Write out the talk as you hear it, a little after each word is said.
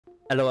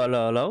Hello,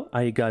 hello, hello. How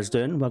you guys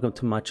doing? Welcome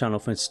to my channel.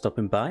 Thanks for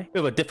stopping by. We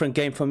have a different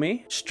game for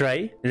me,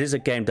 Stray. It is a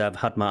game that I've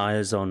had my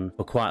eyes on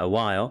for quite a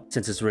while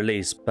since its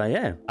release. But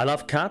yeah, I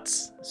love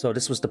cats, so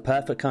this was the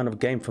perfect kind of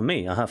game for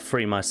me. I have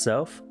three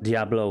myself,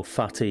 Diablo,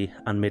 Fatty,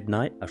 and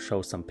Midnight. I'll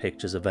show some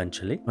pictures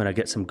eventually when I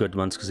get some good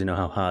ones because you know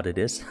how hard it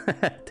is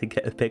to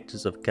get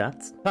pictures of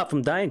cats. Apart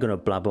from that, I ain't gonna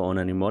blabber on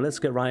anymore. Let's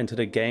get right into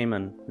the game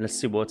and let's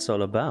see what it's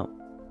all about.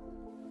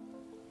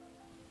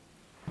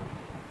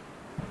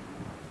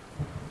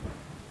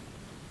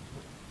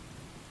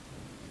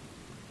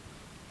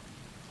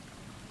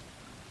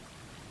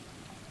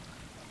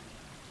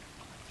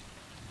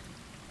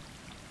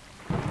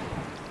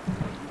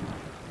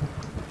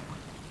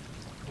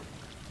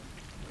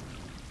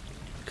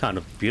 Kind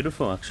of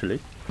beautiful, actually.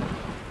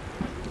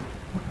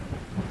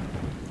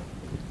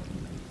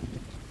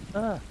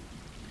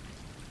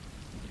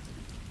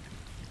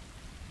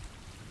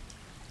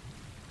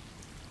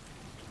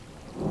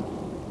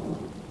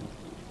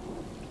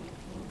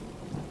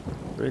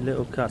 Three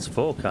little cats,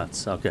 four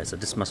cats. Okay, so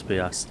this must be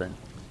us then.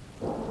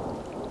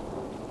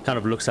 Kind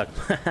of looks like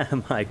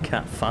my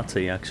cat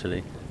Fatty,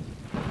 actually.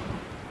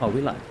 Oh,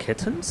 we like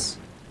kittens?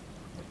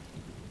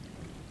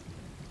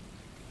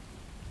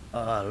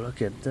 Oh,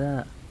 look at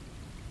that.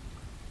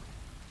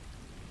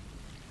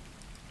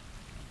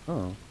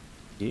 Oh,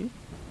 you?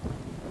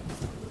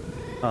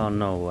 Oh,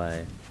 no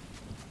way.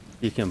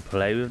 You can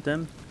play with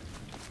them?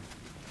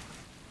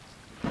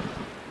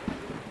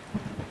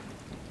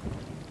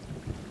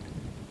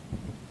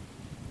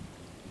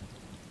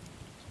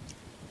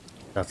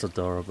 That's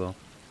adorable.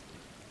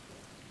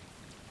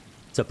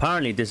 So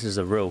apparently this is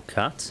a real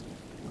cat,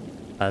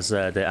 as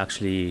they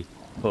actually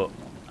put,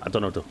 I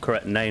don't know the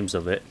correct names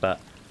of it, but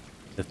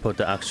they've put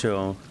the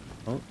actual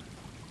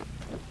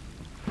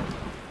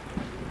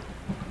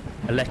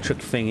electric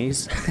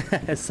thingies.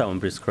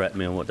 Someone please correct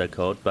me on what they're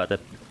called, but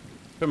they've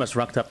pretty much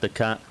racked up the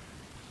cat,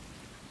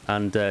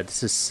 and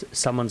this is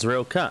someone's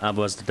real cat.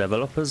 Otherwise the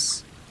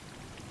developers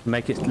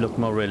make it look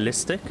more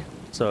realistic,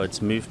 so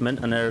its movement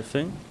and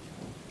everything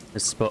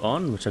is spot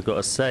on, which I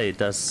gotta say,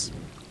 that's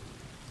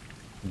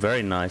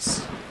very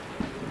nice.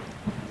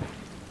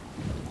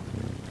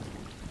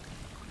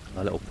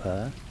 A little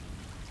purr.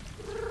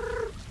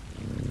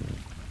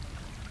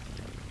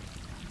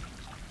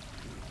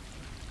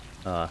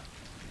 Ah,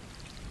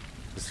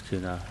 this is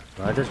cute now.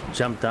 Do I just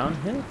jump down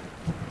here?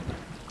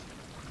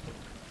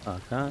 Oh, I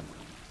can't.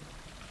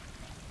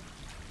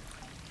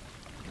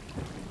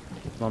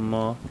 One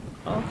more.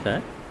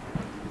 Okay.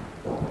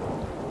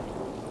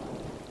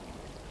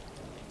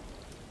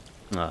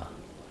 Ah,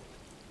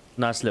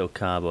 nice little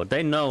cardboard.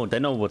 They know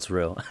what's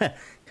real.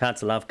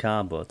 Cats love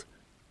cardboard.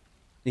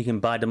 You can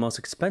buy the most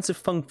expensive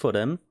thing for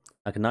them,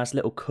 like a nice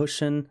little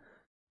cushion,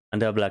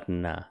 and they'll be like,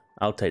 nah,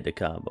 I'll take the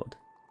cardboard.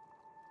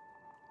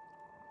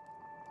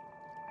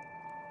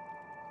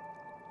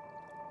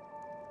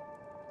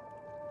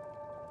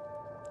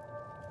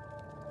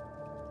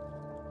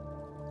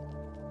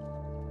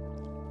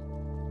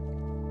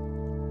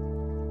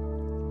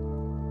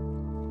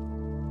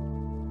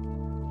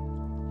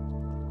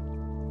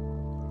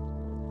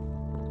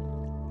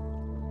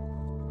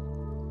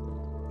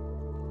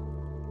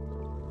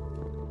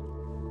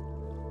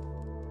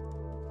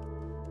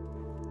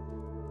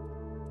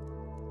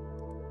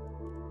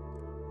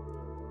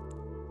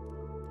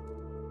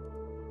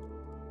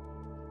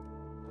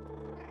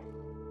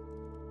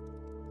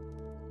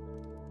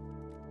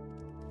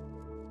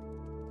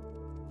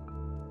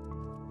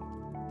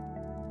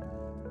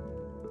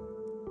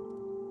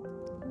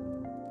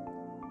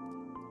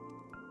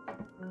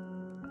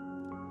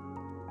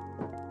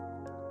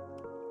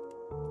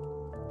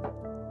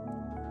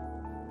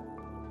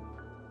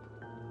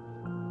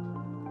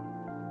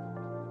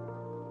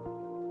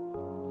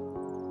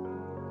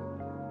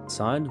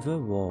 Inside the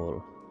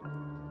wall.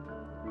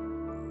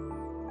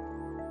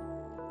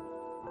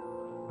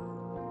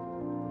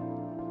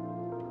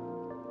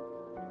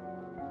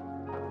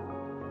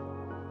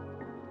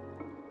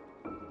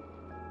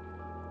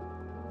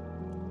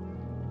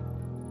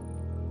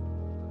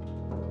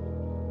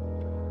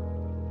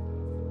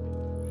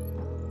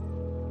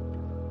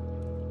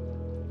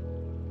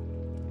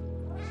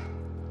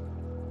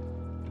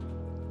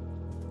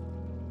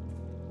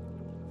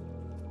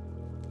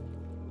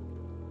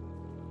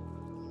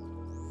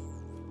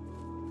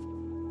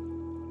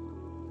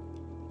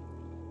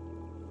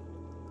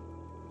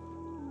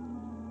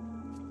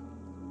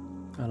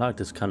 I like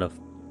this kind of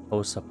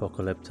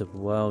post-apocalyptic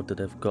world that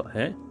they've got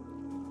here.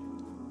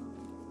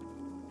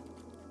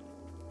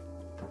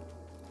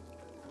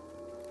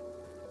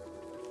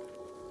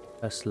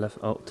 Press left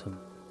out to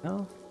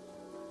now.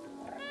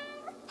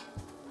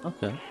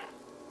 Okay.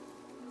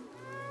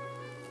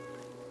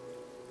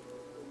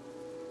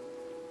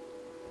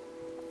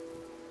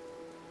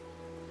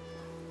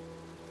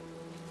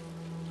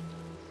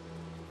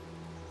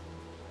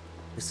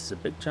 This is a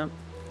big jump.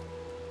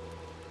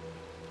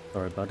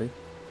 Sorry, buddy.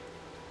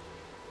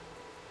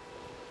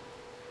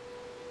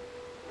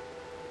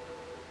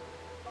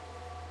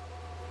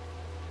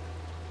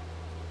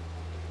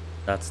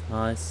 That's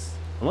nice.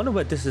 I wonder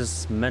where this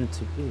is meant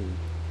to be.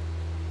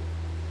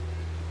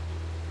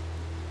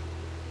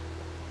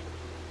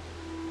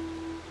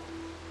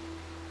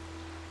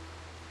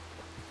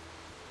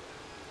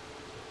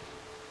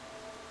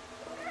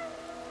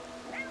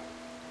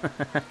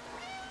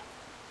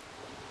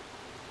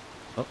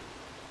 Oh.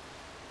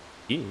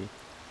 Yeah.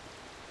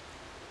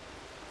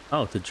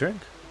 Oh, to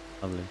drink?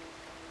 Lovely.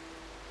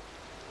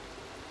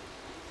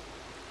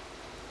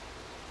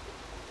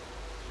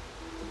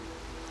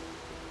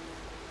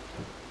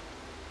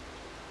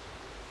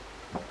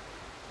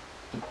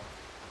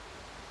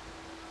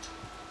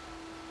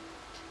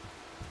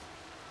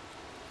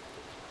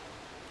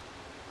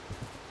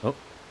 Oh.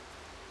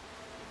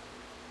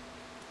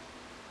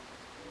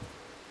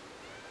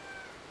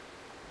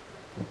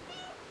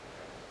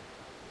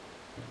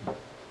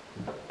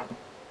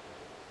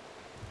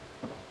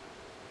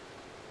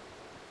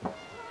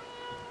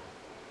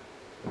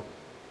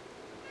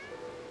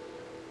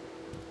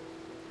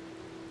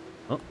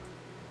 Oh. Of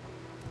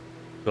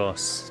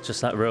course,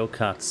 just like real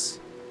cats.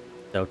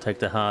 They'll take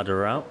the harder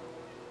route.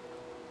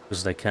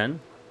 Because they can.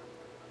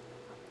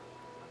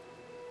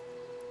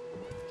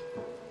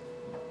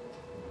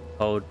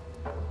 Hold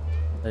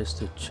place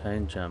to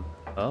change them.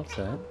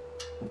 Okay.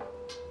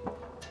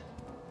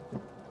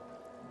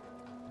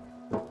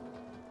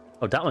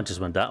 Oh, that one just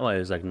went that way. It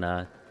was like,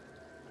 nah.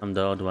 I'm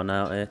the odd one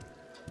out here.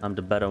 I'm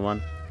the better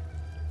one.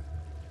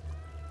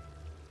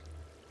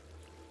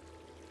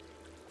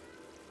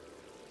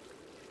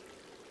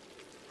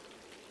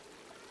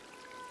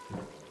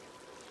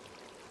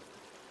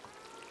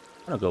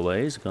 I don't go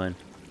where he's going.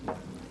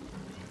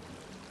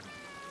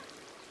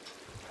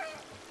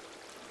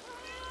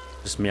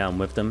 Just meowing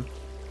with them.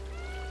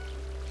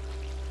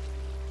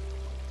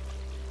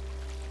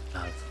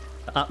 Oh,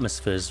 the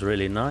atmosphere is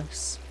really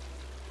nice.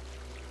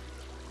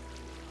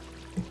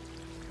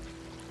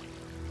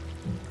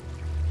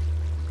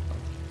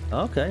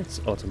 Okay,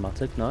 it's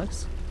automatic,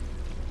 nice.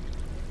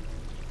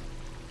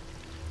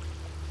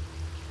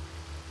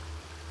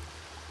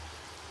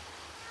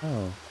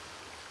 Oh.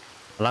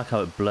 I like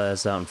how it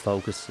blurs out and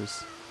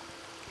focuses.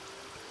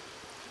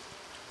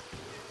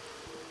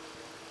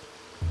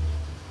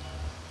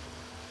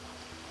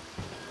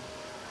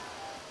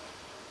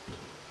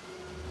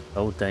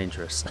 Oh,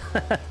 dangerous.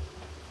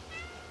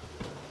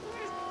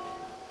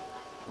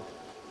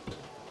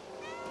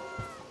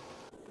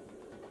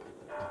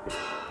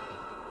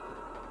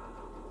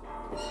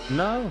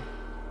 No.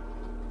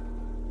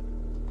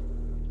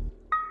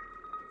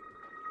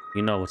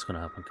 You know what's gonna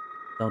happen.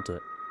 Don't do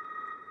it.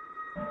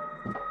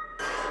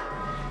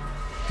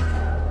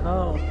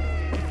 No.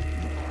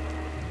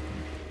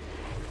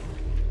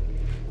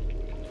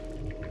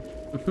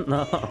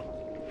 No.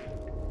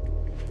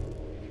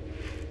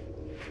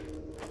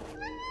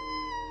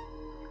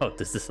 Oh,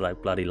 this is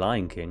like bloody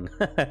Lion King.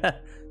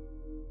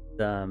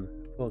 Damn,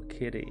 poor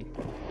kitty.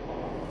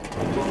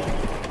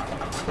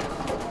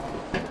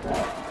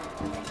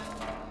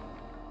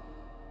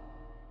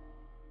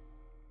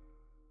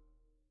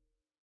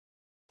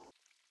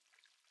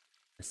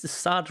 Is this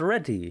sad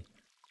already?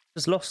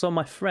 Just lost all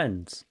my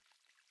friends.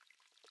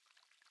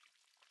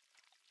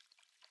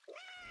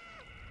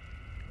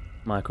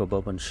 Michael,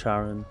 Bob and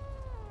Sharon.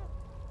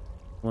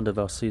 Wonder if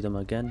I'll see them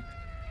again.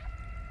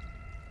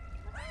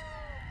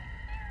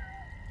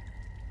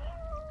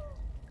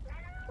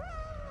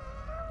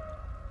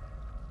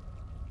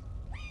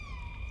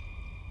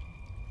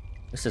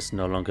 This is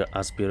no longer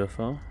as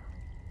beautiful.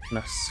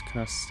 Can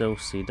I still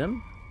see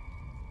them?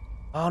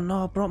 Oh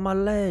no, I broke my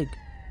leg.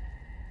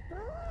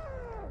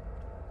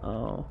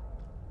 Oh.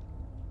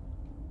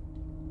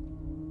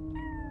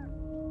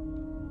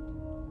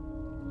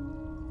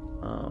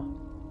 Oh.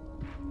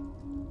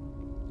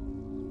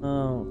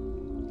 Oh.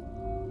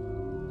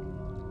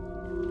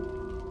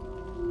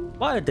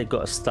 Why did they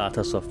gotta start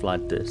us off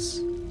like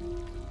this?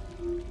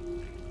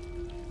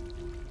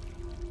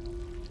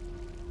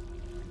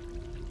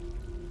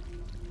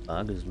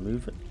 Bag is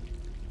moving.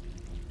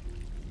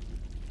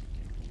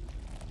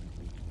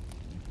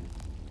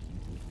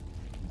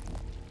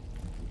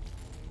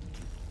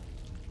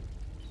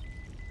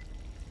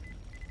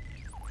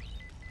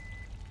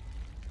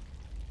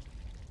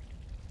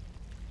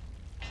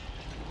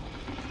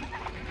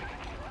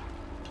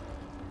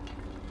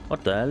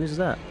 What the hell is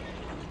that?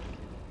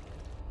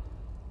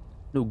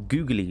 No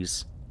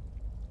googlies.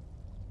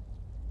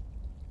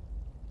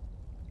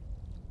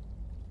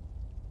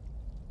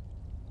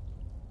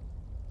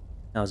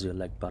 How's your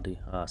leg, buddy?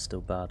 Ah,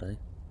 still bad, eh?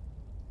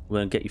 We're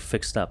gonna get you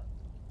fixed up.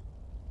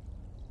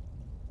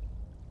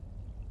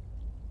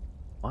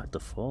 Why'd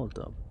the fall,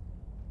 though?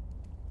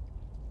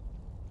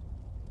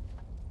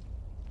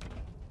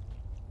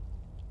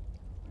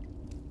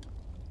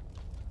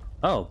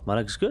 Oh, my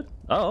leg's good?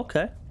 Oh,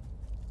 okay.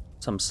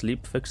 Some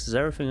sleep fixes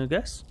everything, I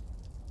guess.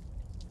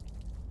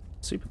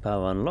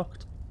 Superpower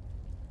unlocked.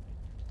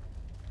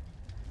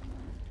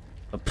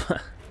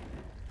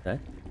 Okay.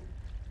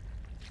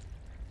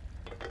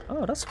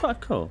 Oh, that's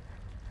quite cool.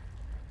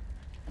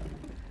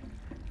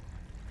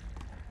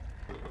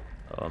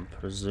 Oh, I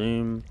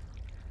presume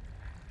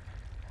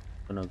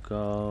Gonna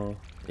go.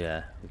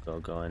 Yeah, we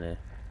gotta go in here.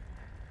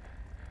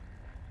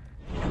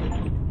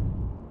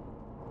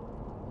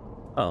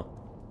 Oh.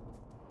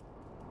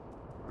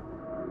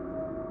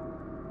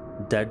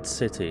 Dead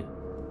city.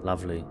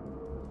 Lovely.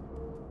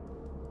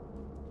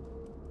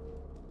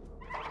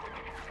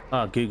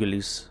 Ah,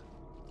 googlies.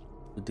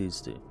 What do these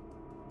do?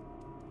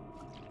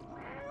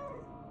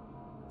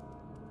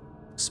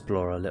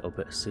 Explore a little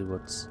bit, see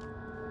what's...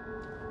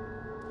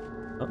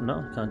 Oh,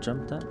 no, can't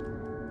jump that.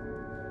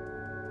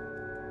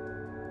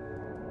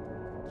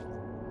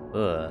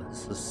 Ugh,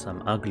 this is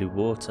some ugly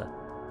water.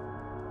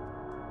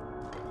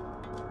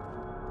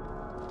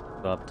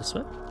 Go up this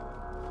way?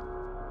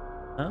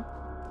 Huh?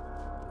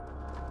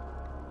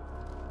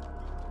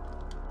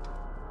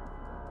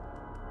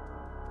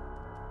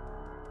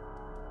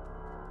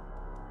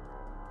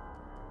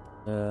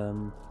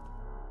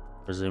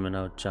 Presuming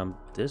I'll jump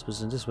this.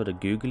 Wasn't this where the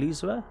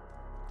googlies were?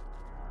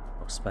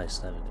 Oh, space,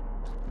 there we go.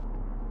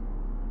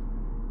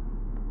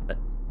 But,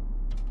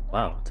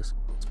 wow, this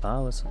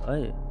powers.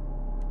 Hey.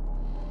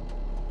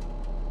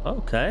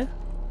 Okay.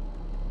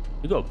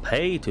 You got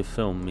paid to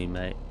film me,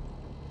 mate.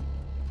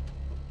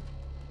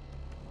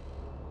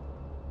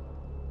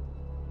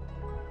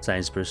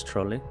 Sainsbury's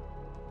trolley.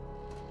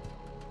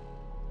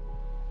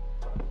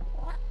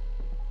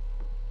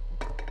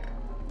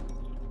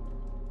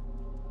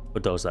 For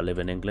those that live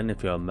in England,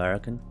 if you're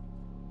American,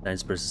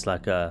 Sainsbury's is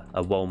like a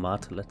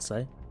Walmart, let's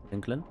say,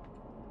 England.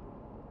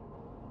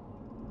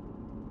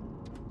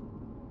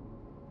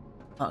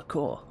 Ah,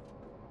 cool.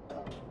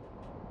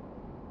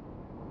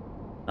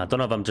 I don't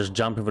know if I'm just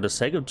jumping for the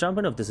sake of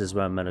jumping, or if this is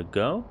where I'm gonna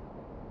go.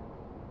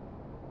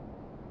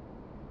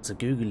 It's a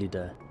googly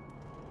there.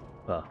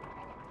 Oh,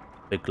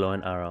 big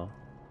glowing arrow.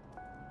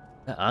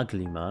 They're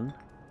ugly, man.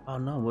 Oh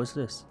no, what's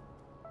this?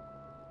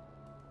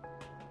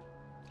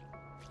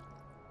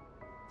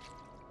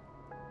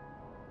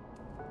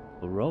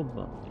 A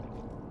robot.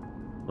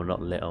 Well,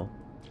 not little.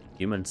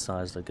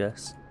 Human-sized, I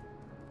guess.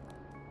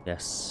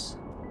 Yes.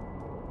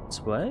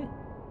 This way?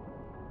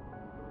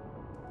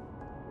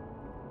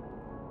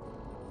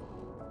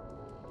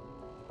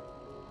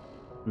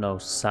 No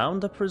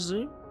sound, I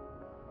presume?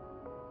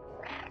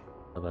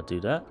 How about I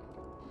do that?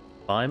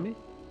 Buy me?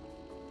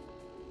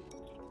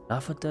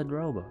 Half a dead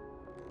robot.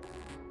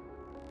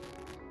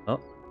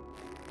 Oh.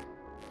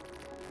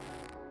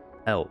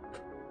 Help.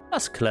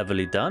 That's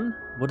cleverly done.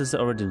 What does the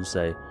origin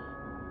say?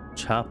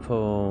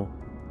 Chapo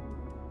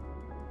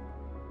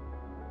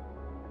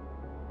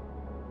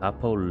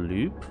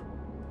loop?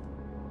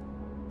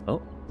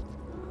 Oh.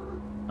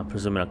 I'm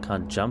presuming I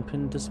can't jump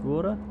in this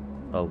water?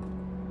 Oh.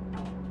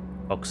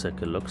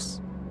 Toxic it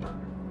looks.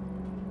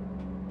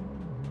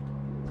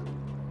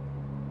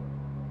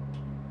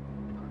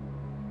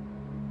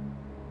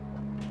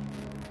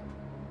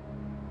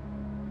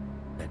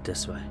 Okay,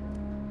 this way.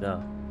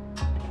 Go.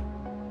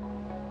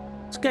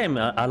 This game,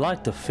 I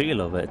like the feel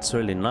of it. It's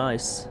really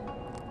nice.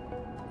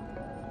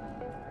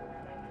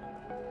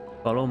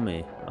 Follow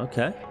me.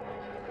 Okay.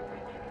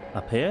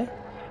 Up here?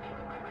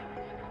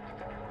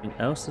 Anything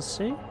else to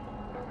see?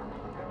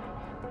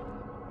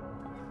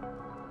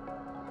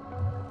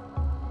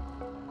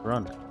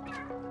 Run.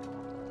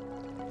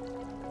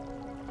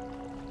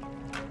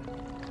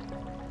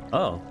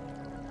 Oh.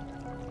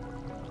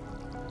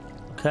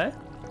 Okay.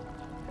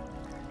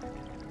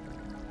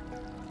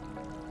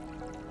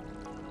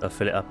 I'll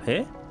fill it up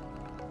here.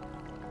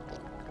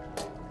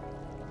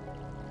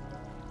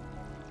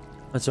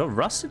 It's all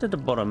rusted at the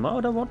bottom. Oh,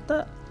 I don't want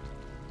that.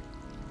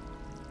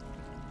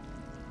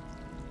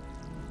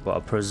 But I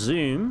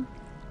presume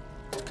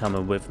it's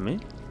coming with me.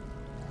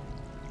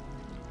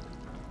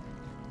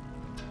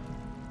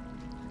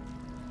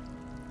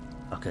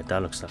 Okay,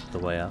 that looks like the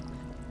way up.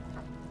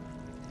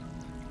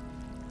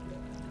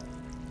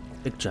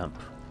 Big jump.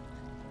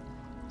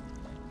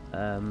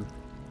 Can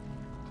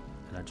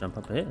I jump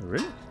up here?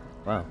 Really?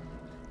 Wow.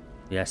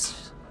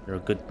 Yes, you're a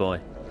good boy.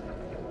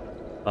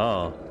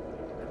 Oh.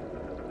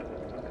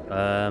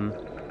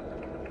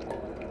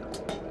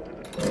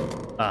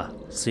 Ah,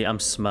 see, I'm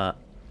smart.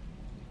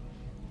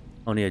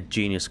 Only a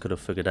genius could have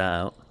figured that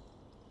out.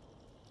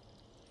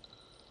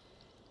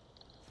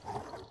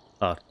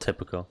 Oh,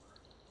 typical.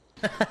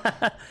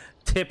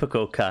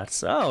 Typical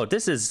cats. Oh,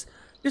 this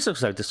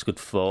looks like this could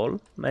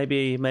fall.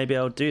 Maybe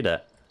I'll do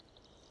that.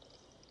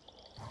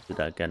 Do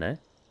that again, eh?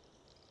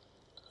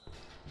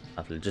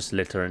 After just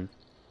littering.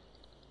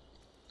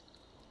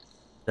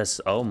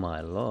 That's, oh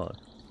my lord.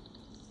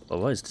 Oh,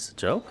 what is this, a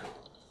joke?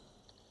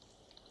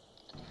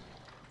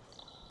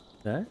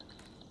 Okay.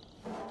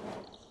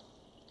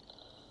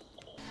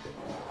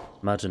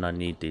 Imagine I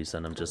need these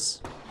and I'm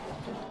just...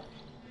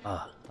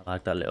 Ah, I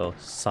like that little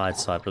side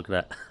swipe, look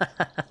at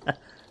that.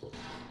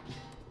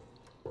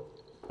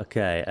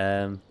 Okay,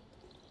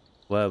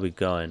 where are we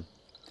going?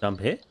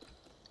 Jump here?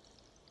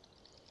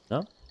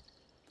 No?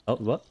 Oh,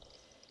 what?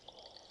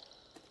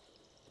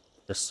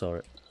 Just saw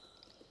it.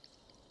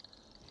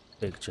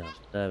 Big jump.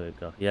 There we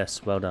go.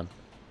 Yes, well done.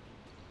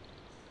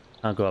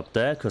 Can't go up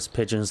there because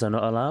pigeons are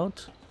not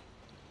allowed.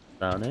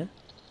 Down here.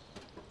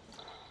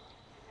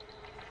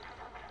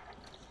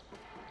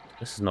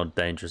 This is not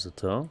dangerous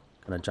at all.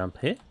 Can I jump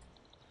here?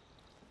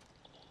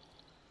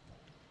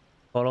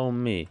 Follow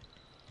me.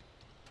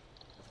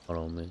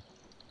 Follow me.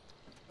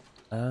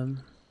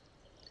 Nice.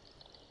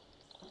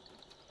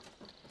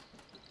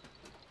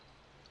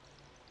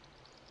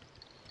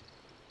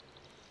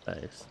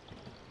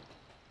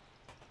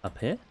 Up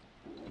here?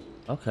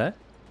 Okay.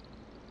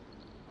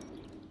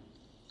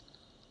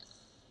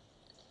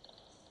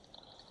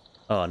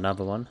 Oh,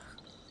 another one.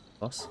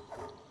 Boss.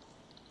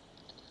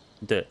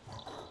 Do it.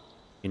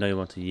 You know you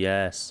want to.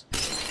 Yes.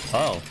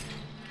 Oh.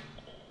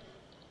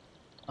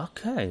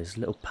 Okay, it's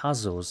little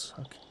puzzles.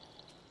 Okay.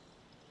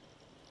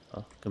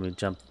 Oh, can we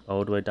jump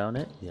all the way down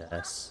it?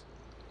 Yes.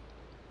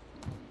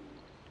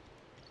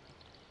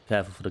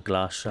 Careful for the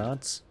glass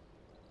shards.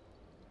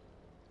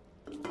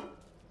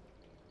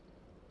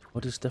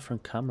 What is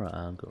different camera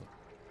angle?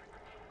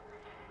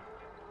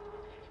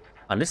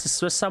 And this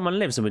is where someone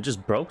lives and we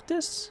just broke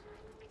this?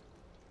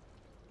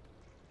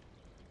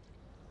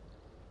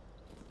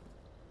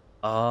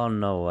 Oh,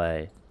 no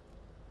way.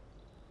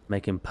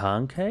 Making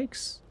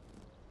pancakes?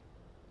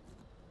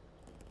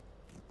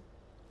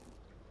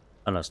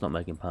 Oh no, it's not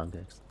making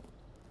pancakes.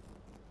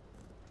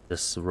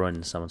 Just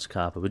ruining someone's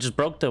carpet. We just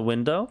broke the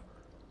window.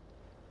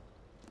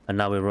 And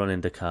now we're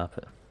running the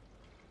carpet.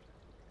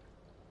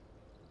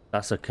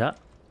 That's a cat.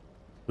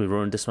 We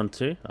ruined this one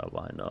too? Oh,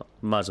 why not?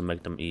 Might as well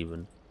make them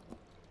even.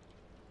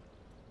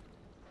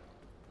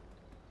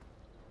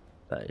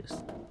 Base.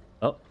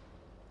 Oh.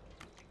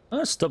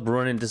 Oh, stop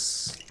running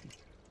this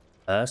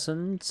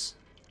person's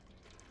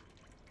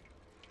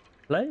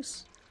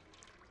place.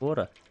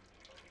 Water.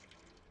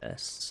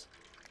 Yes.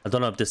 I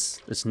don't know if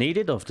this is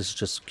needed or if this is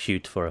just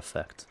cute for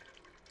effect.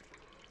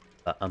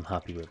 But I'm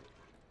happy with it.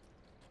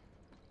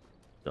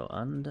 Go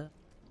under.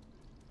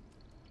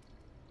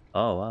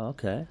 Oh, wow,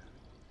 okay.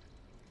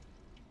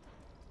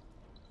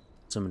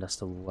 Assuming that's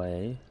the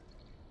way.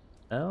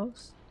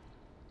 Else?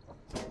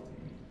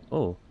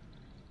 Oh.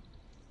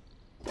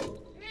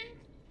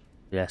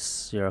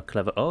 Yes, you're a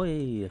clever... Oh,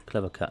 yeah,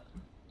 clever cat.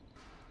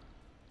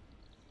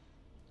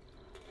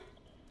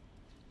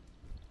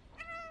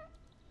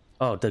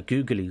 Oh, the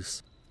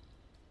googlies.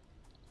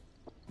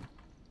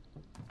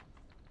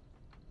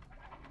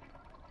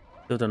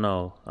 I don't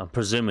know. I'm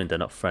presuming they're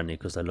not friendly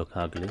because they look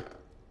ugly.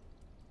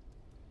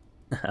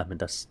 I mean,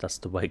 that's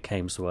the way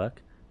games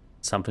work.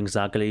 Something's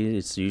ugly,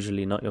 it's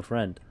usually not your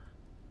friend.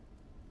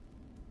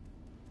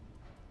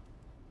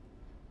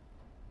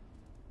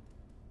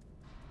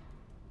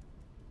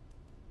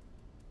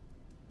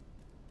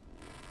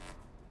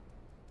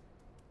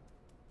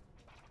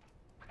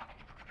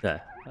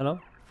 There. Hello?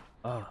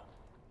 Oh.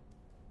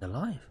 They're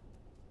alive.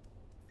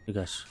 You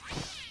guys.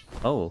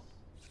 Oh.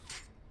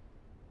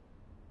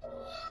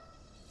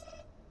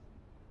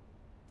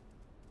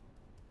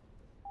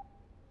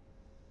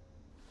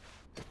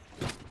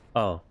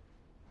 Oh.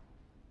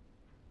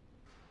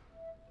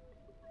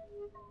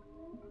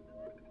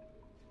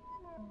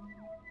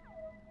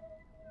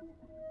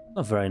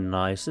 Not very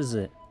nice, is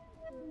it?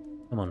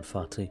 Come on,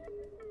 Fatty.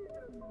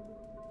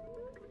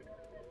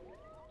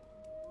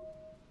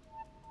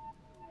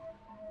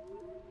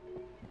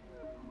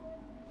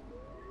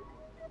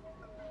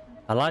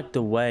 I like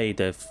the way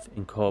they've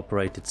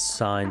incorporated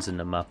signs in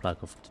the map, like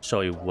to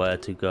show you where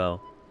to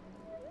go.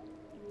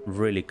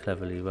 Really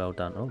cleverly well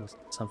done. Oh, was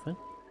that something?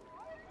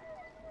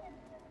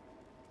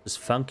 Just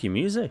funky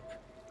music.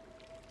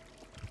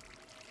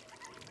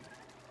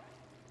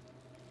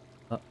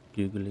 Oh,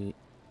 googly.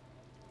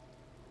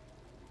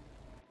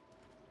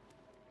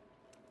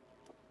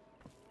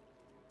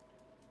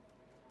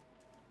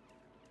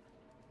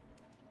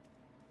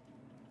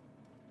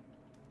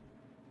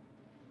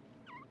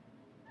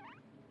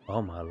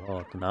 Oh my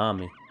lord, an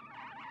army.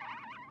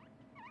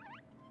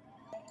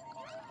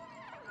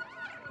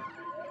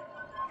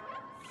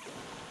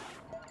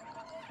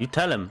 You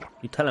tell him,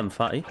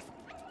 Fatty.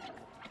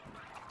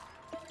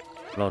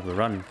 Lord, we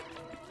run. You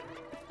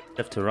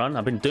have to run?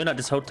 I've been doing that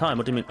this whole time.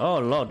 What do you mean? Oh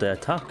lord, they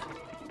attack.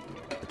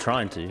 They're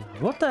trying to.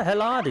 What the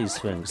hell are these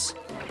things?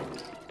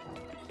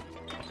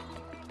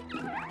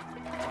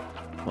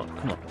 What?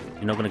 Come on.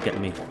 You're not gonna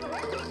get me.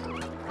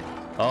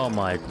 Oh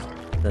my.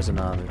 There's an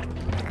army.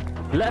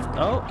 Left.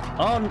 Oh.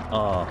 On.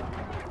 Oh.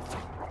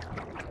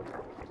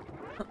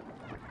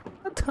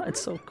 I died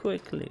so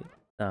quickly.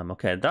 Damn,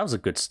 okay. That was a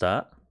good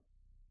start.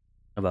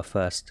 Of our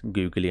first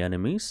googly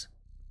enemies.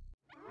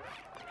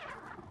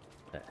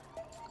 Okay.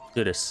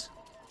 Do this.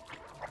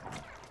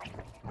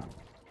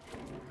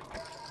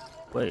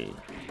 Wait.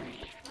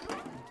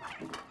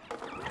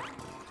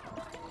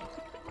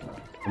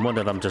 I wonder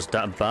if I'm just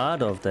that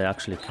bad or if they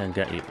actually can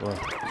get you. Whoa.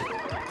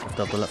 Left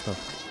up, left up.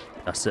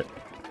 That's it.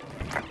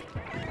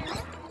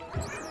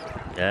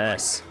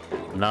 Yes.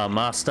 Now,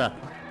 master.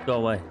 Go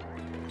away.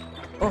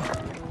 Oh.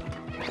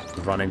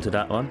 Run into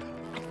that one.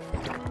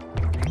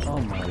 Oh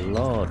my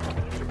lord.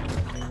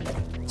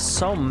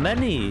 So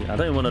many. I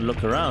don't even want to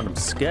look around. I'm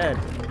scared.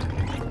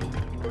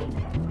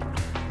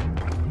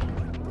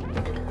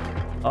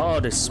 Oh,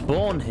 they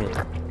spawn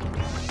here.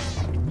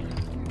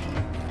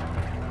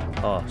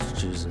 Oh,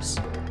 Jesus.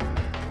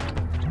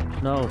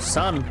 No,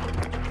 son.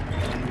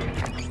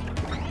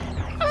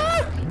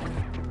 Ah!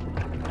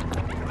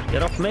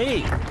 Get off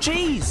me.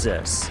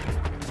 Jesus.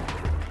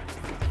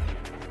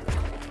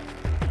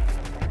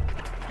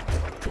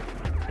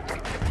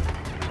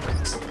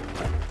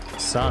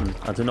 Son,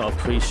 I do not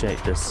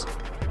appreciate this.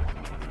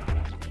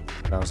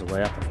 That was a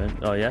way up, I think.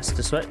 Oh, yes,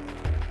 this way.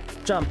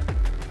 Jump.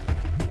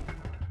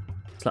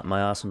 Slap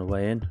my ass on the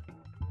way in.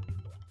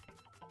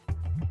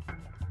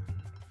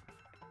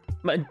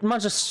 Am I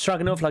just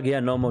shrugging off like, yeah,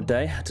 normal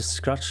day? Just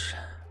scratch,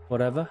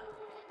 whatever.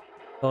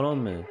 Hold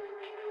on me.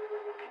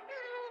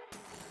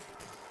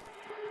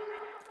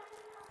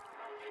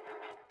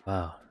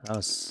 Wow, that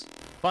was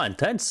quite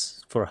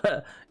intense for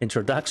an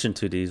introduction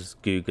to these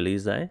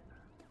googlies, eh?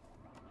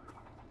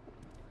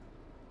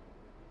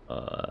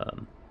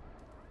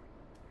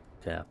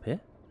 Okay, up here.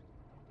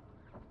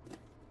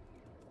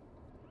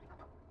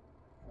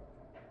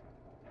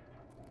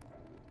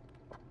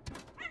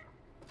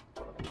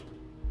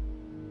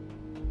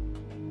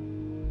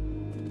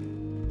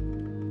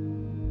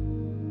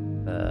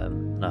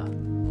 No.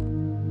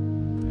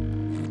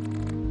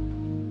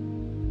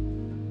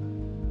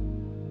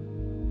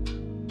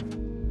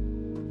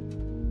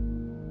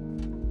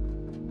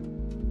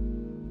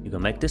 You gonna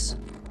make this?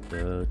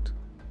 Good.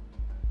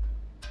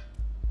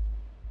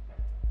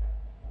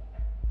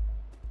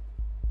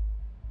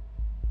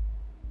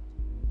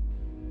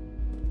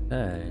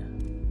 Okay.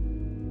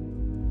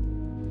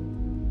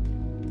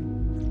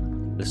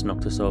 Let's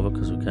knock this over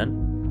because we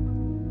can.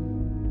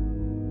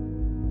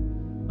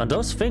 And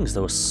those things,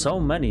 there were so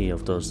many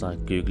of those like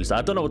googlies.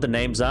 I don't know what the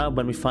names are.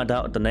 When we find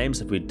out the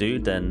names, if we do,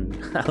 then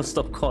I'll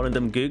stop calling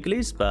them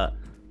googlies. But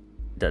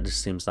that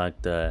just seems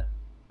like the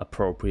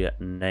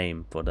appropriate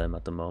name for them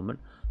at the moment.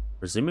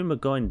 Presuming we're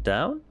going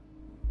down?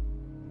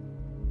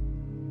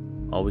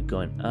 Or are we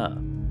going up?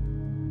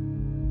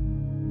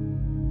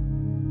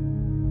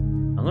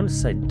 I'm gonna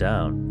say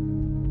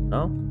down.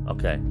 No?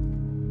 Okay.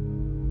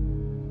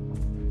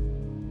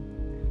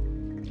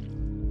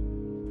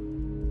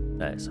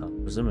 Okay, so I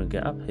presume we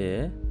get up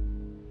here.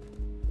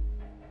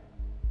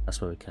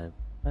 That's where we came.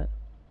 Right.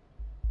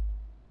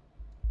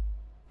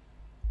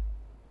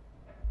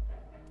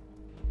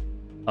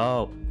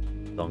 Oh,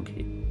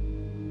 donkey.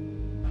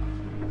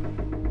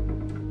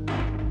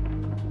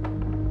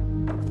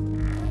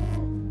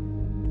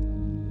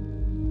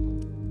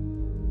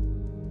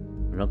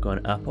 We're not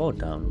going up or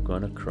down, we're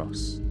going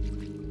across.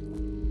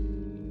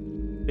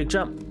 Big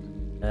jump.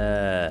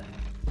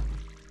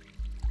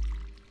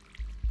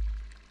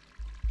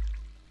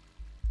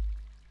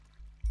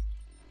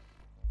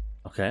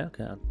 Okay,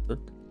 good.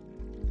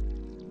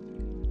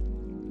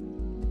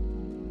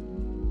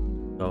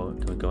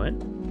 Can we go in?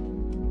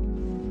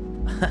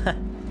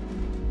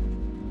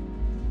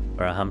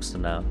 We're a hamster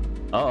now.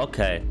 Oh,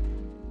 okay.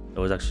 It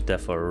was actually there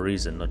for a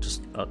reason, not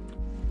just... Oh.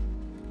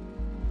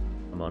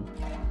 Come on.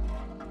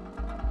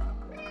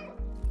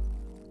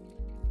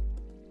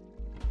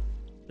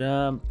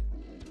 Jump.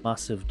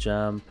 Massive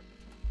jump.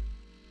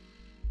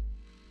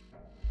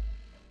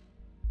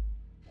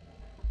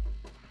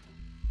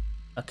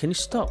 Can you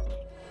stop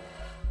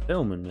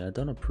filming me? I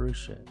don't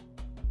appreciate it.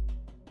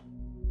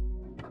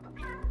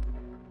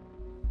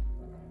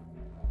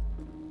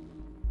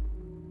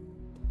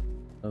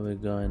 Where are we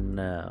going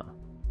now?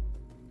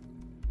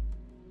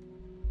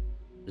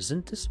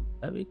 Isn't this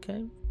where we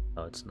came?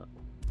 Oh, it's not.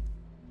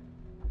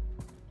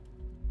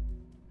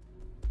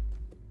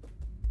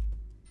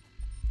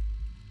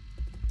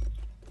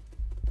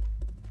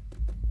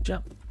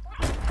 Jump.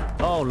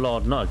 Oh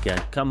Lord, not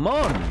again. Come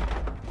on!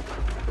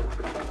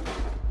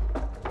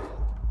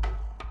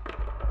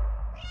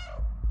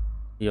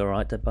 You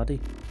alright there, buddy?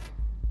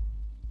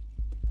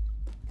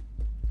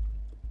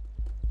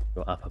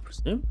 Go up, I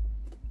presume.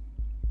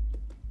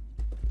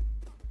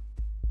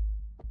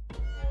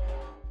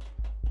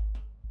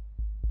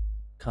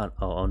 Can't.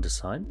 Oh, on the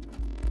side.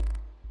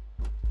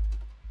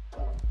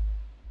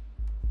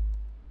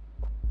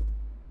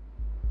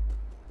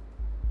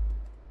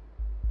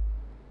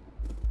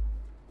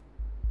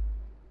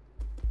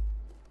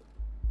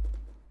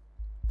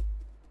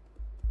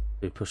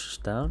 Do we push us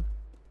down?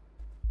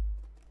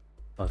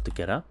 I have to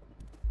get up.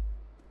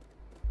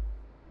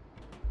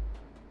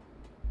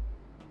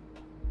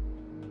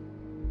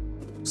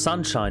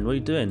 Sunshine, what are you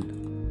doing?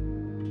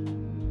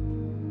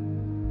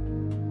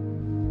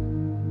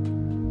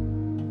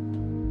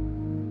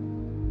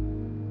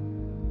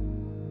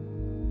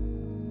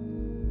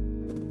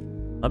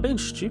 I'm being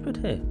stupid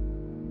here.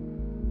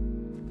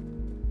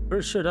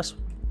 Pretty sure that's...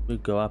 We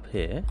go up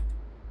here.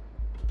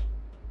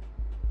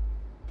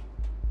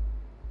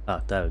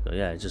 Ah, there we go.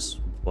 Yeah, it just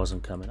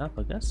wasn't coming up,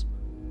 I guess.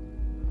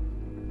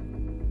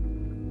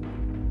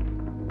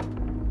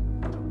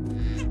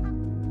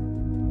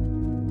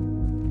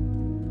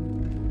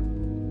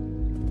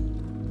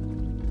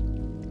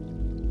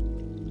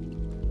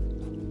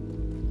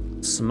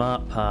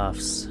 Smart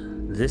paths.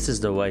 This is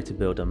the way to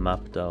build a map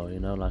though, you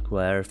know, like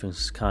where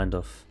everything's kind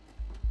of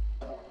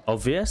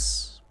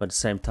obvious, but at the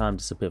same time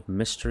there's a bit of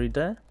mystery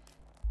there.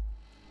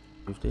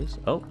 Move these.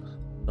 Oh,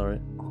 sorry.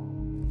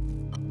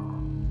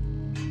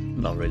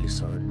 Not really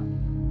sorry.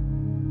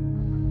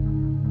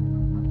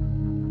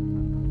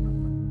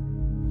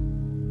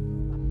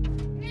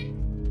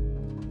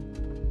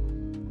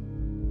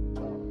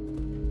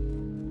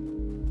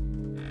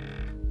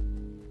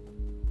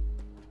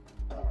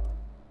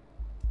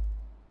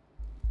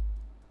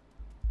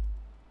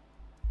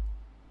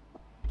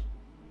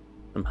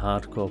 Some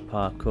hardcore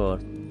parkour.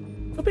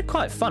 It would be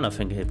quite fun, I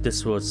think,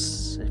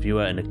 if you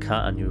were in a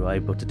cat and you were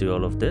able to do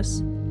all of this.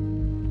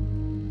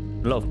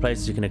 A lot of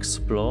places you can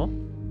explore.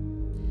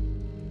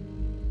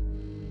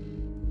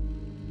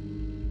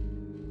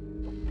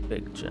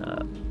 Big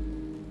jab.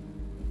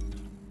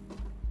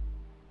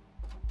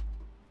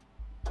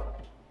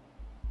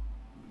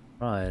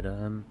 Right,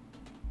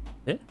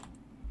 here?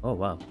 Oh,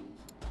 wow.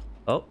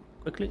 Oh,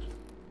 quickly.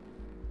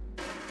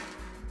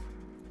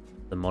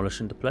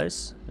 Demolishing the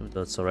place, even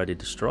though it's already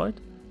destroyed.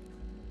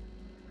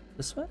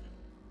 This way?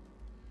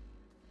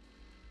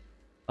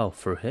 Oh,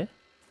 through here?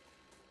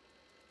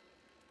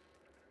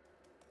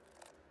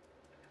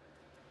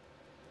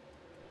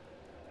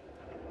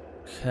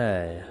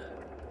 Okay.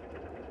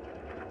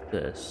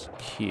 This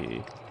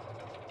Q.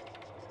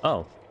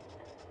 Oh.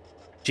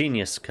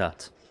 Genius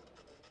cut.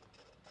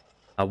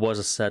 I was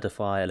a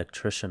certified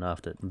electrician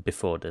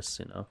before this,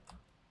 you know.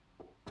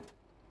 I'm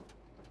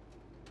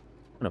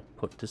gonna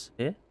put this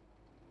here.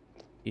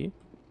 Did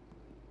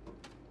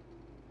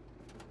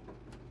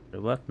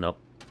it work? Nope.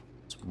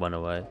 Just went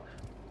away.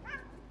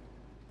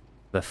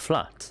 They're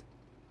flat.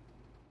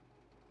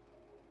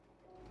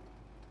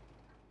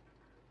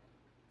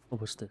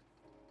 What was this?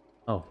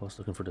 Oh, I was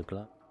looking for the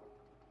glass.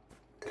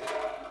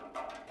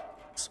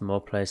 Some more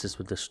places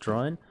with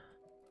destroying.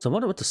 So I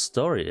wonder what the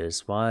story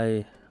is.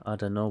 Why are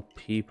there no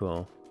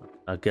people?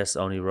 I guess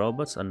only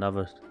robots.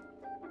 Another.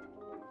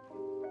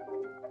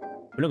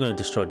 We're not going to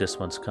destroy this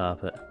one's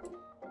carpet.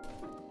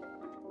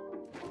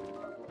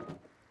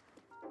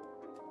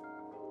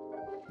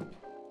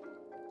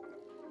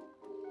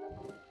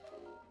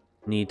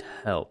 Need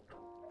help.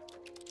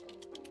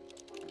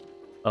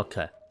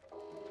 Okay.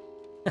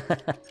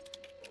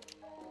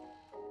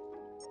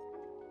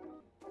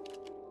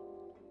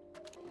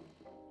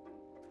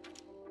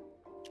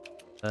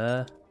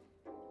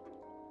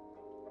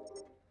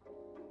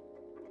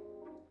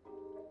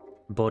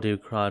 Body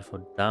required for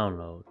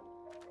download.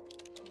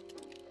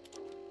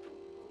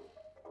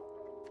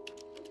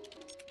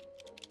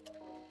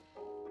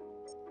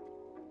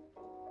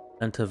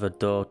 Enter the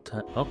door.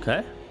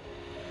 Okay.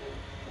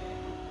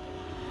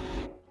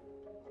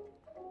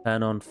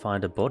 Turn on,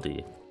 find a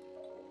body.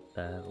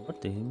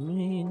 What do you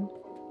mean?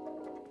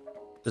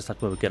 Just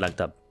like where we get like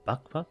that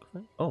backpack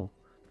thing? Oh.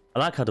 I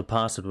like how the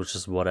password was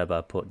just whatever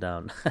I put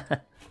down.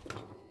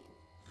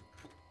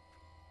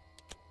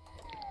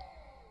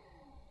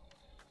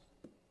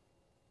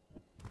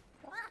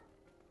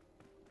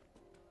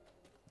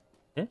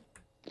 Yeah.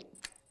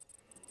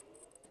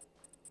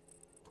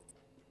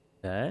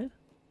 Okay.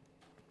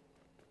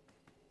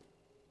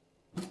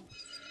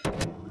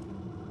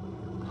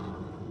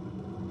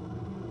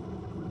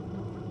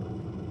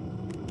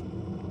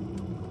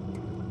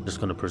 Just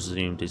gonna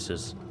presume this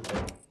is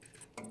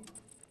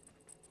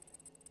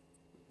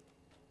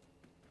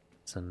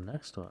the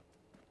next one.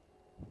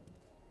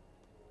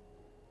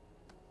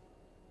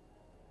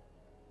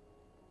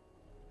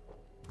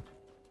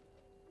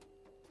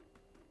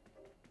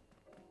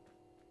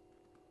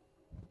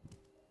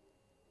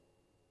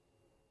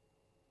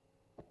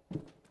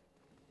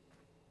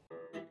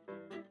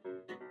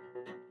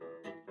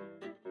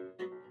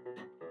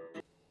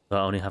 So I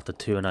only have the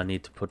two and I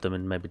need to put them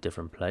in maybe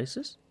different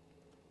places?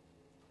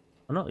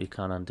 Oh no, you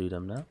can't undo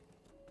them now.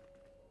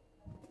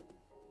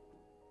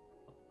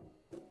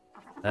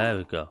 There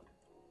we go.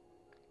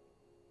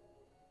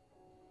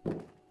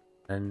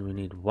 And we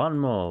need one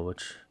more,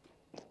 which...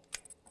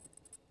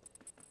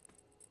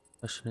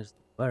 Question is,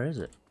 where is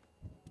it?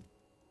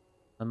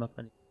 Am I up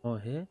any more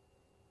here?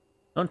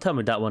 Don't tell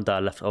me that one that I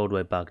left all the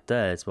way back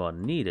there is what I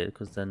needed,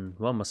 because then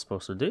what am I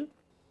supposed to do?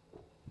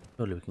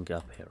 Surely we can get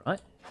up here,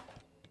 right?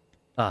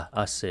 Ah,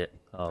 I see it.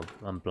 Oh,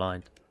 I'm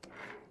blind.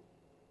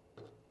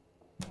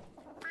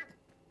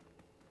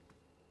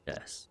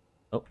 Yes.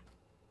 Oh.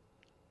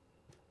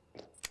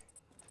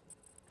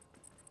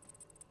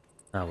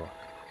 Now what?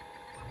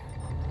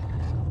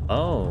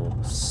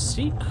 Oh,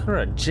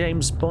 secret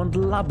James Bond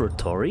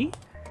laboratory?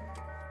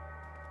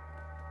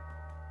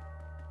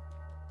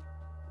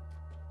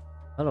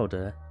 Hello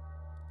there.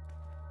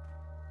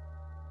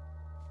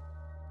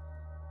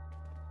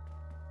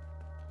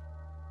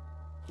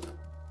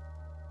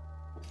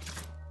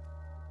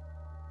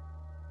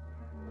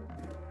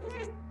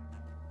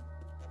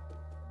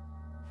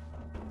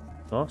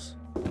 Boss?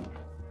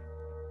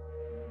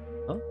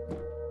 Oh?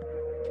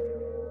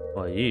 Who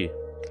are you?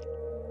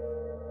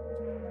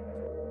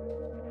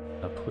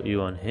 I'll put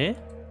you on here.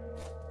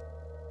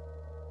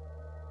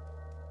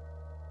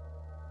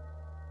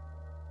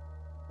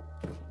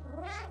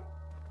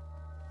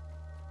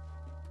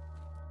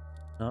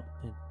 Not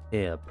in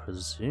here, I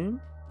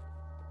presume.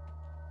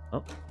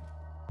 Oh.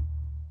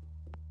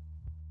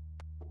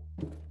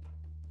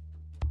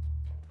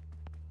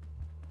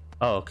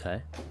 Oh,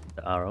 okay.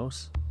 The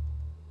arrows.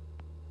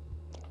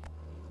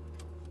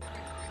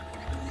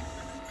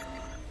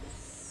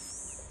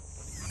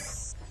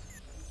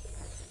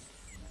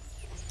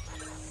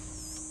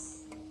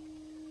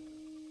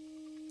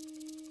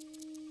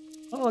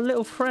 Oh, a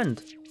little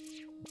friend.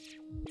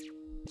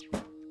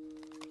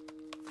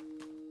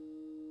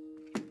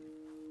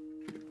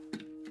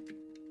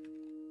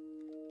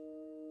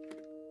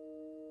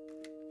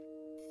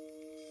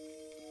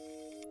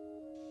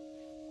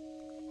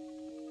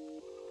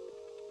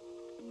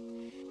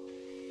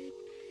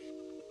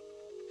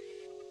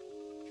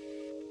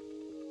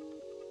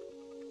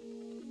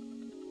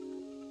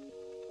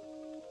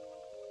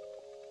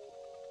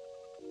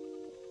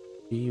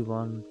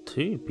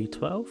 B12,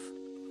 B12?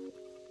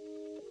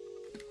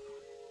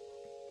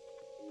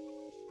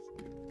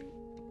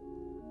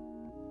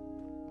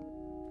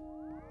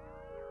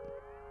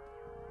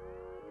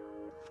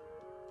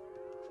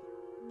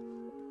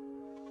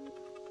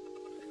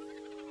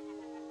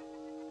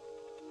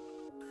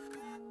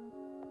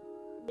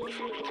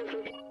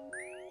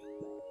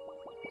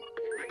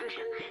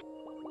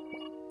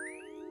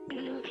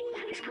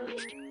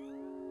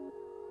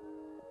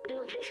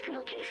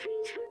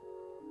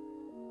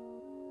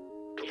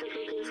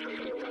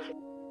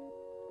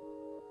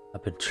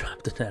 I've been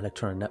trapped in the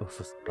electronic network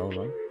for so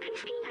long.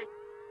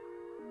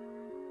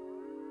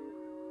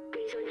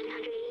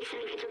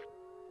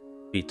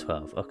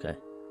 B12, okay.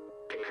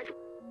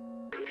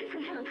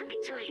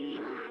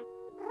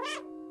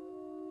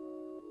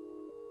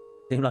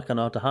 Seem like I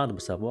know how to handle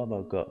myself. What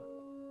have I got?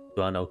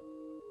 Do I know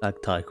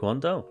like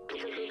Taekwondo?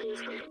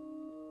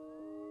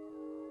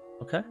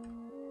 Okay.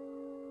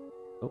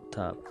 Oh,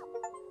 tab.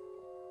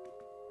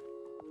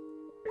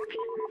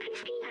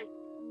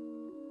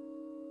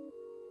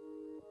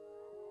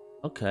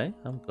 Okay,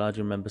 I'm glad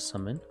you remember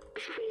something.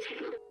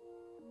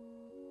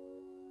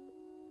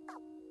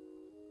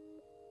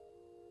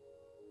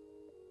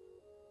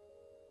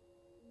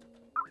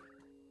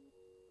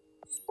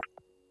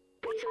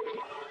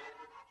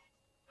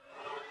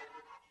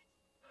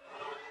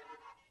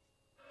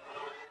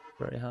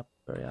 Very happy,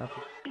 very happy.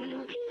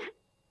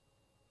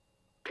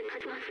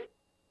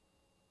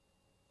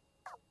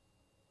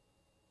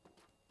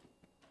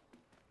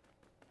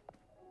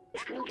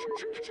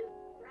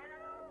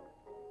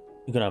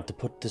 You're gonna have to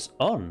put this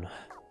on.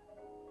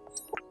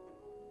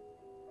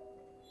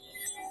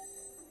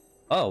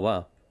 Oh,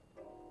 wow.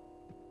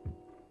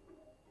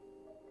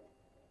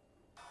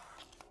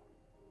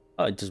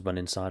 Oh, it just went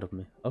inside of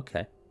me.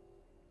 Okay.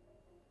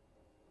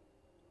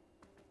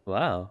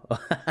 Wow.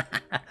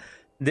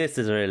 This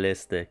is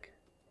realistic.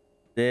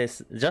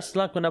 This, just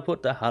like when I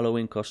put the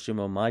Halloween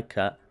costume on my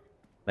cat,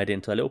 made it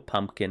into a little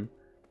pumpkin,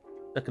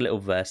 like a little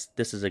vest.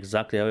 This is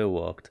exactly how it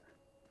walked.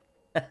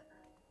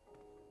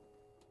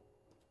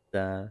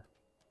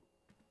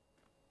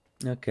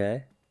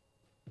 Okay.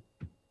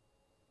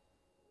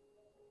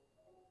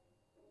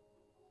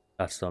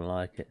 I just don't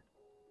like it.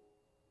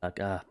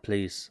 Like,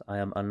 please, I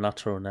am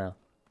unnatural now.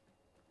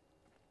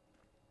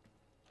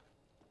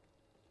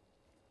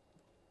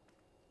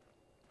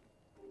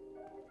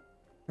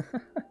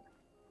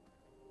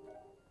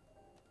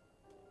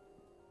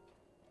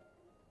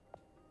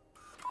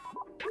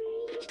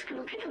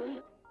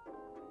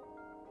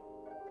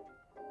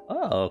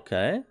 Oh,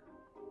 okay.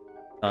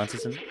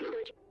 Answers.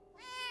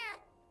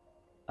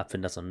 I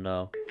think that's a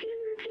no.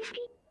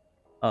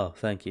 Oh,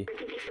 thank you.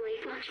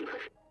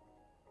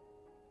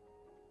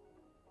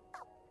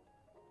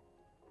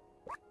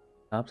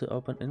 Have to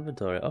open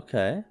inventory.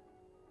 Okay.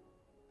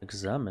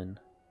 Examine.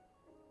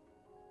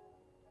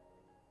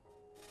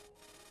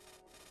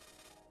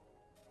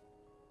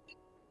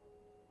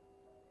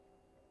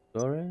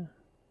 Story.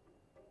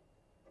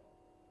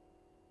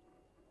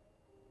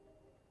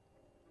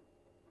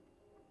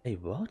 Hey,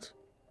 what?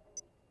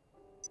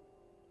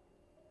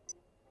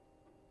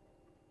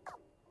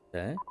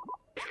 Okay.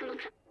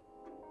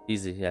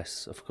 Easy,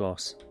 yes, of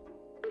course.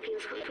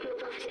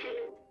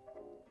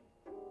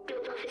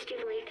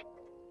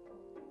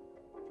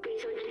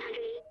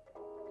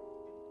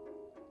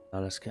 Now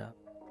let's go.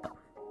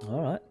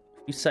 Alright.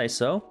 You say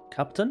so,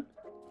 Captain?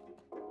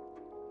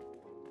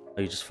 Oh,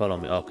 you just follow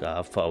me? Okay,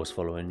 I thought I was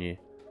following you.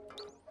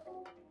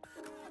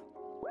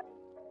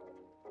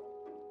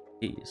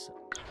 Jeez.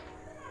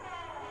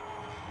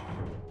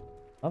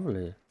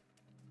 Lovely.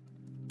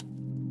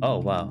 Oh,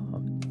 wow.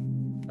 Okay.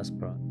 That's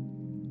bright.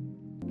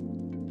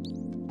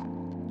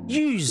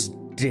 Use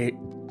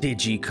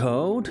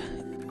digicode.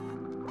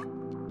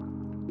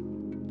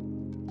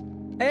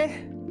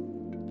 Eh?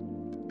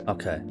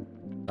 Okay.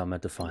 I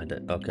meant to find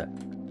it. Okay.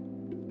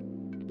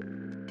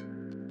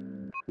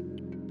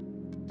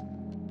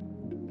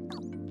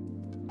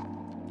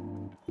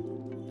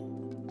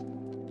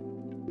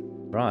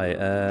 Right,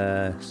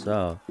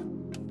 so.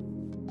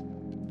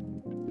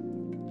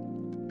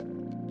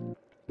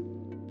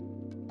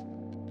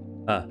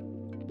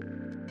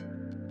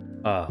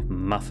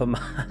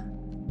 Mathematics.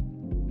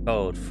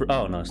 Code.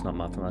 Oh, no, it's not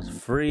mathematics.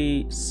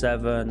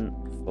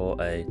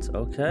 3748.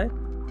 Okay.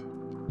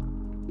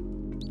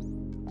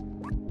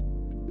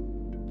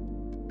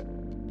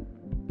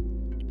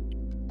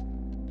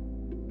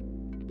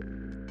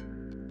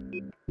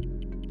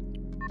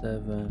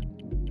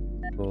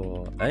 7,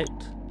 4, 8.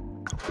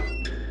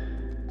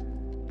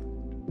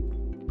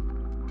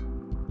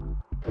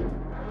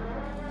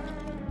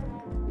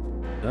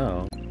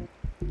 Go.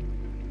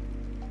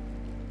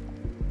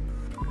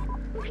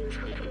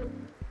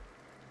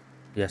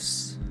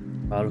 Yes.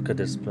 Wow, look at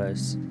this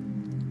place.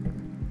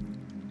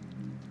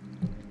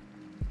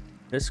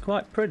 It's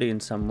quite pretty in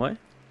some way.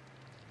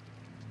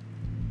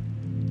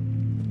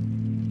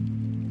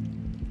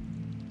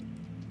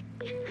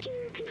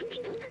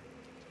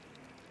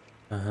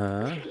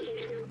 Uh-huh.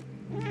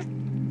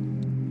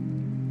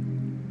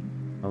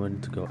 I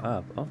want to go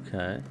up.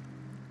 Okay.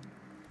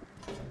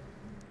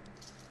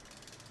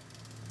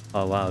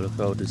 Oh wow, look at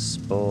all these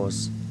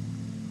spores.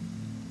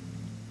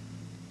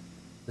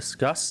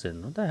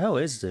 Disgusting. What the hell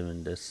is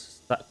doing this?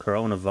 Is that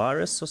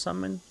coronavirus or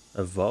something?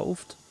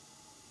 Evolved?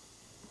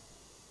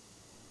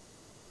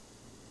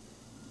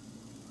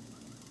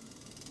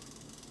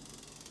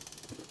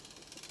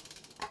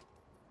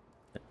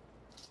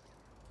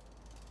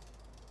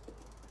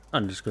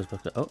 And just goes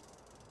back to, oh.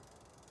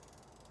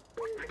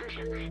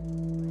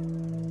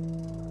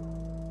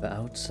 But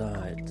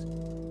outside.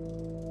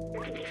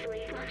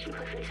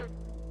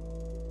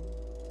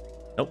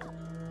 Nope.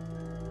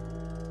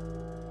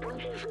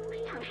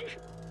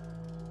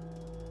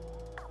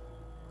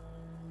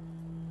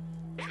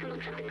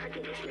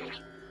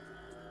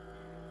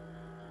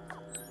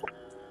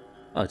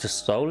 I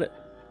just stole it.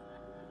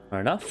 Fair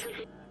enough.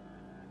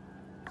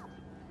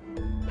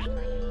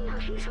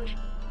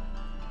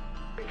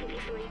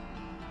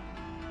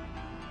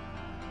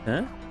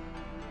 Huh?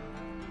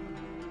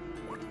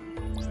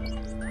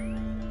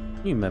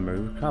 New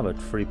memory recovered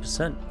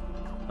 3%.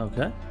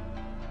 Okay.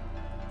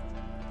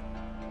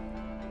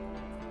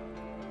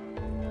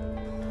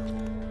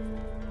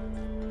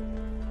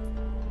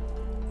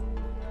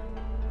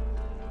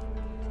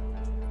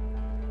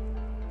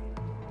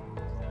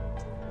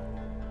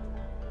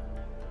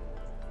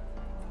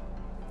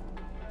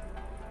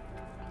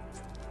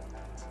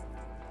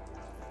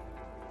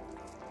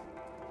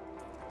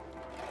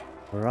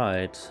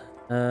 Right.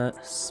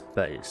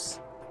 Space.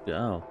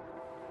 Go.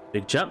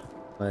 Big jump.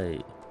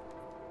 Wait.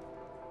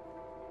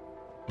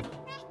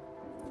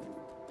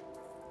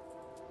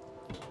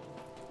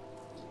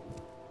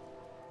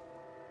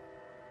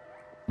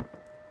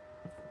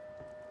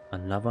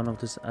 Another one of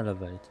this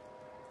elevator.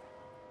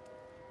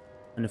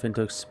 Anything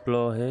to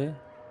explore here?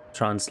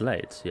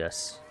 Translate,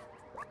 yes.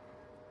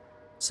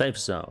 Safe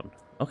zone.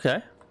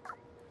 Okay.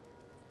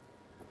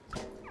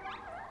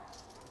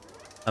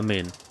 I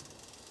mean,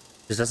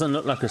 this doesn't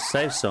look like a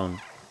safe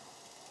zone.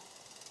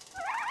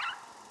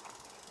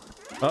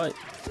 Right.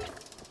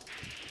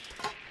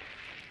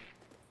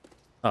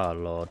 Oh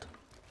lord.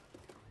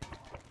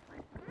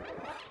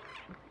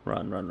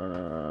 Run, run, run,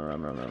 run, run,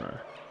 run, run, run, run.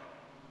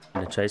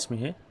 Can they chase me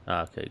here?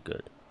 Ah, okay,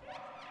 good.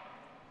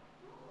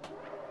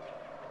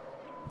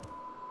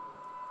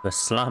 The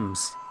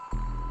slums.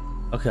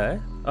 Okay,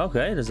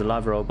 okay, there's a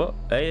live robot.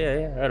 Hey,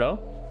 hey,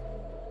 hello.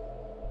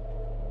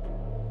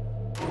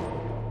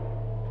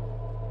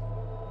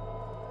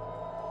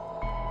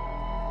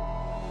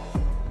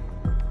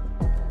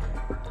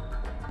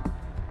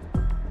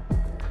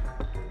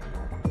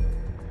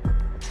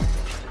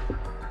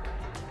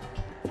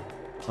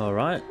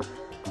 Alright.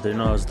 Didn't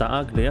know it was that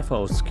ugly. I thought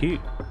it was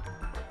cute.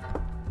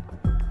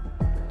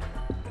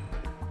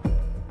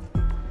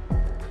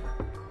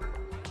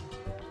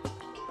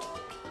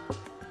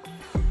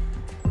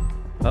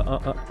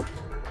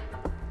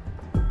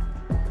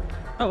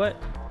 Oh wait.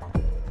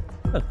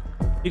 Look.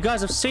 You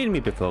guys have seen me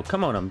before.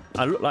 Come on,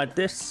 I look like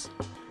this.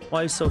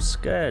 Why are you so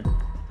scared?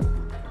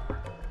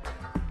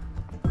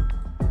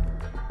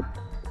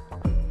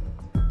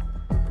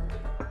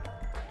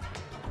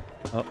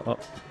 Oh,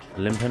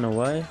 limping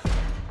away.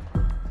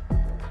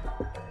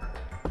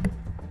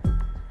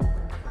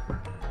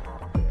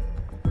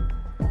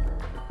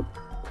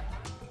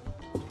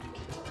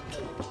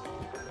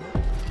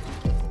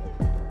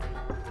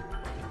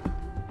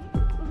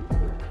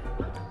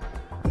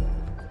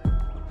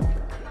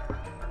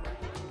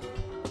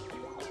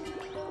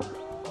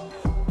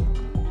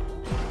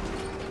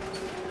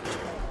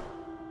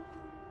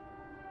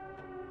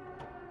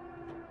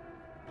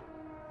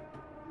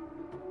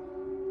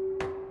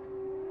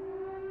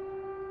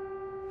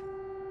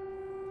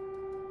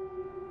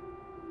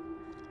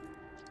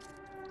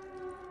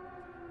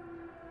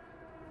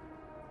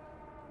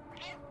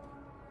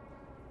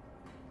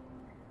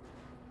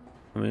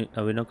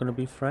 Are we not going to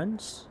be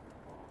friends?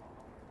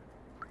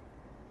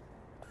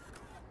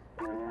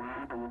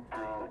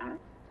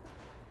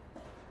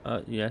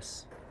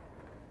 Yes.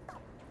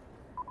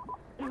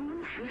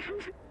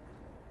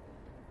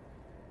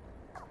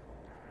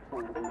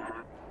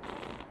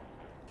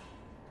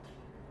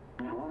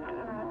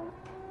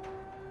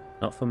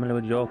 Not familiar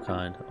with your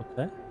kind,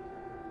 okay.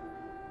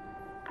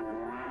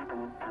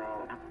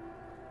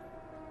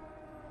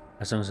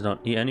 As long as I don't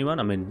eat anyone,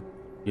 I mean,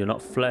 you're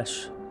not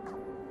flesh.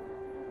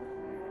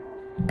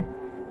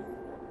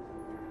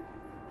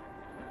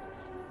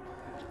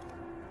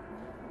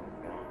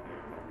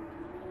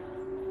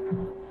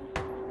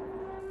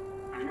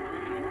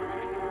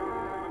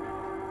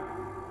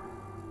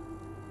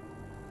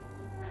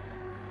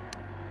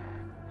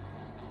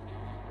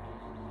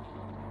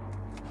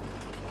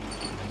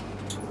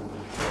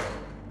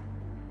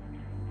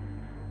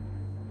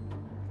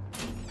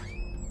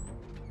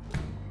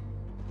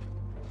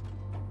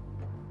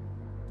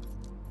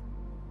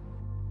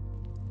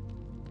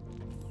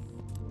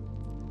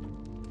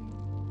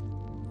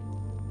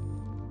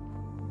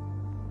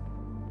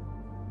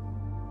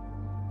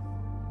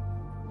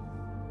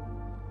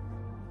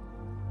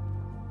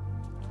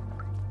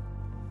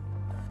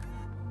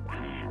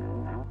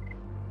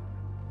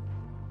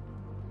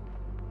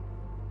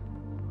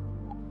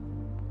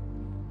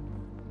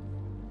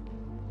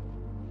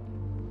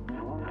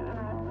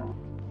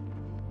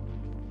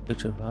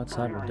 Picture of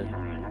outside of the...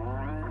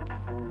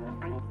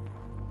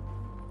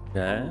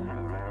 Okay.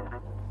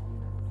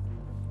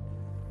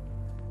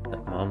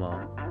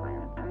 Momo.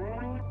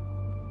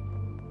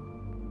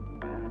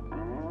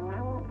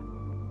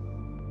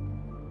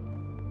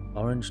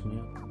 Orange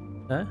new.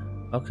 Okay.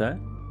 Okay.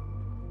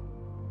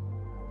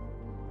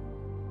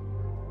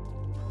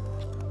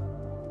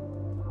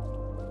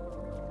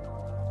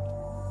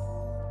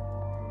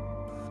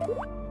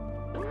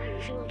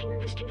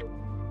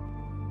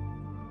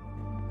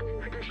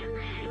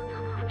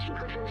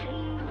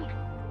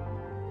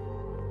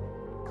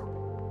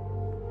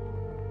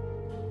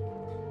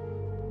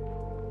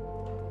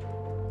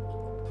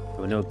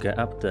 We need to get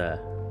up there.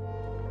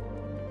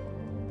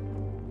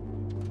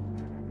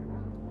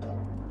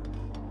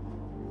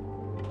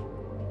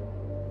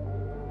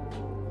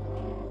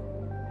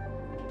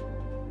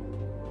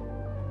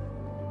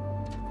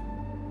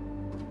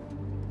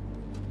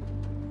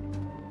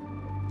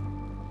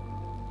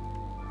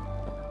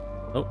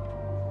 Oh,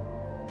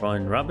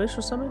 throwing rubbish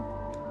or something?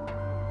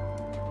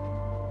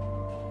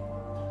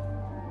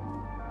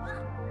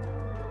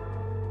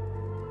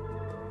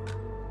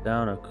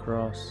 Down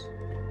across.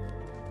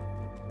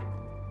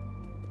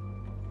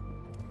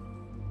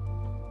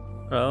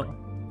 Oh.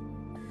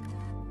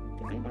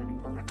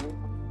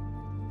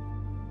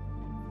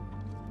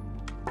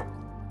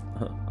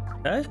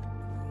 Okay.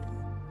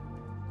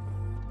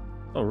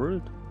 Oh,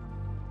 rude.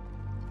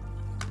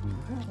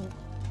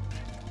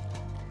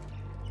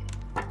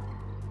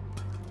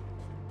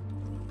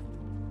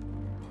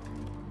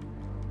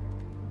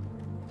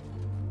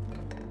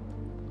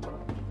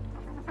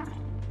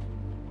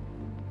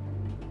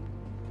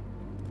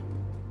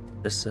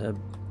 This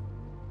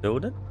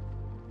building?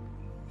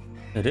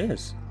 It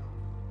is.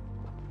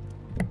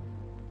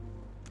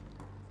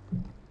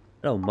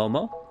 Hello,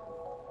 Momo.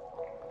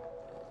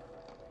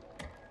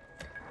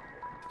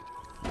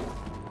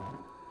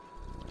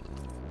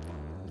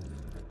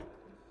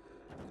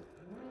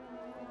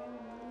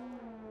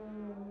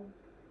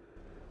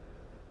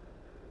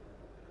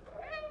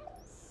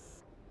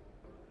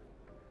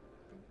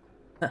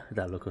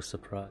 That look of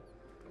surprise.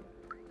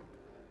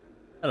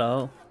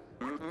 Hello.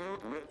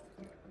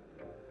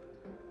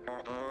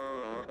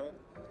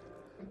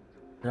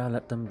 Did I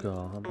let them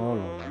go? I'm all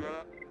alone.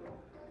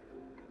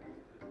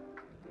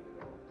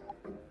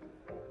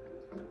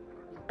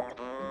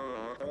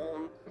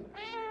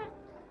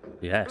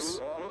 Yes.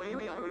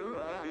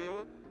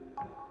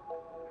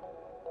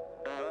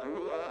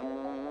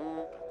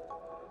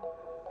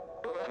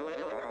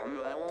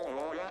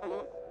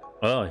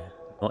 Oh,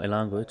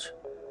 multi-language.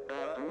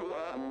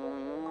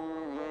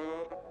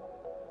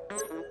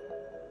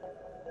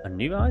 A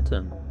new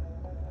item.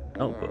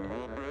 Oh, but...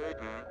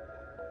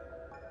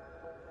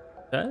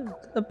 Okay.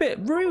 A bit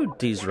rude,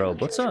 these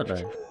robots, aren't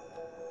they?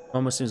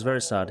 Momo seems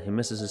very sad. He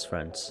misses his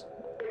friends.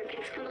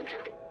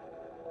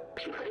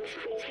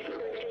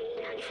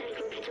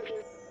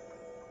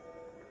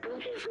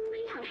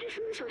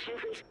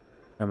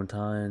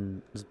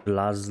 Clementine,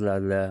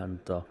 Blazlale,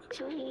 and Doc.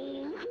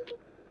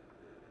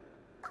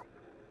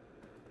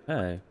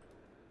 Hey.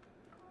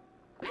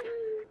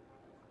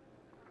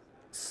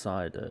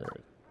 Cider.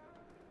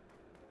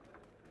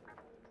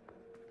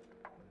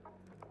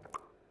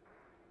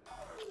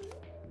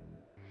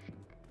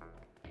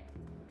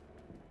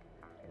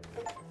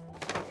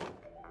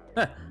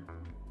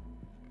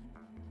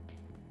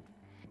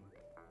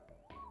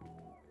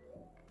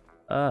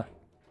 Ah.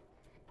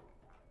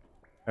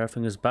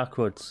 Everything is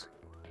backwards.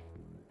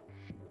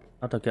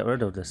 How do I get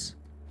rid of this?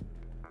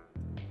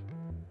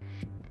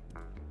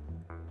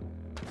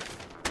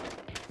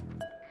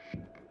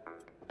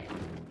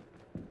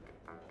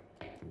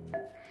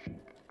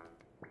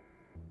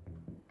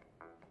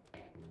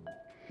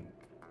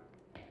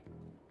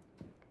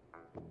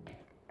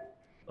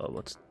 Oh,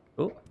 what's...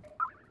 Oh.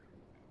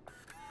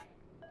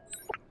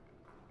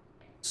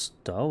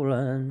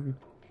 Stolen.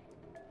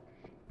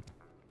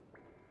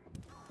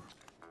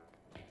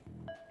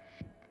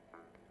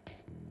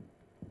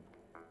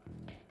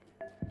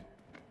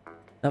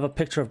 I have a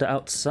picture of the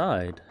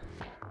outside.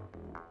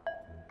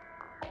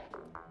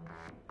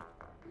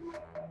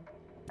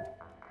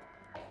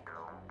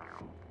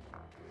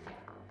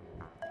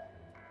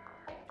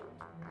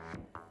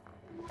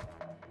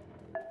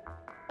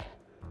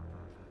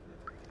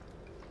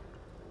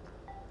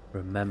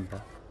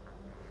 Remember.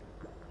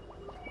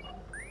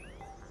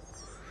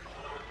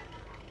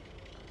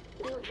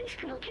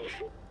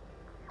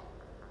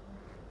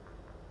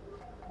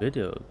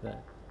 Video game.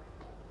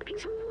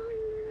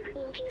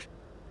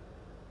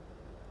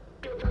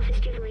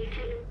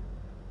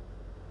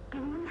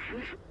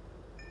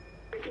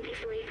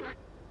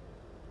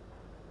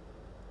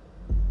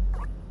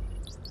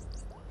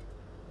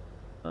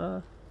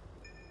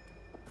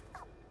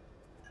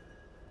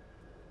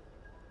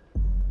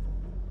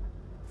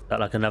 That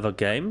like another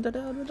game?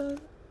 Can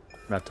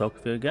I talk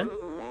with you again?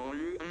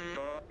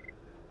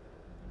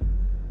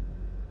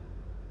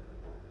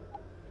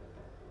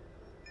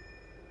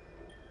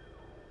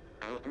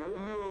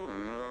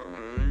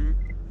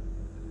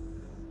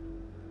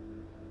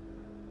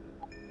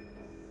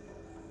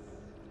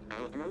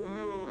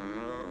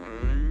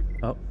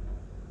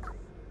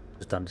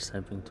 done the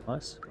same thing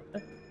twice.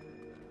 Okay.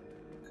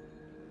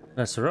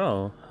 Let's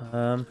roll.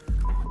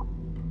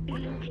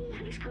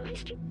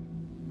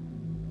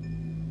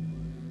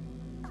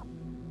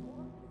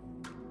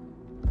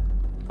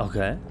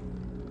 Okay.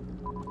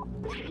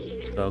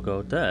 So I'll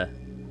go there.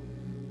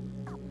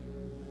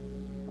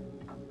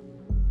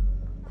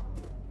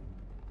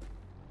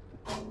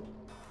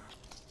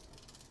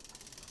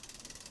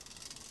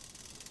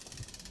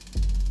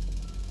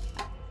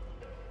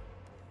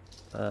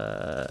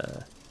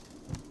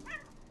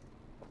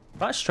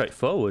 Quite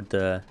straightforward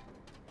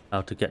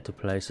how to get to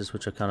places,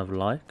 which I kind of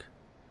like.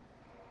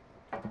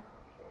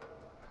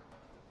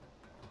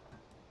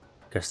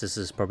 Guess this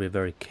is probably a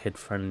very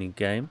kid-friendly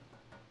game.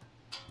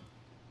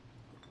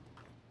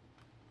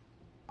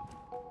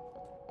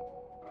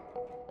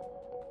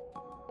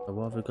 So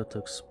what have we got to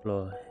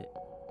explore here?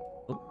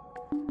 Oh.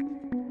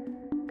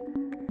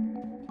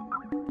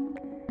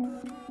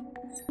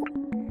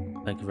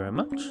 Thank you very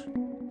much.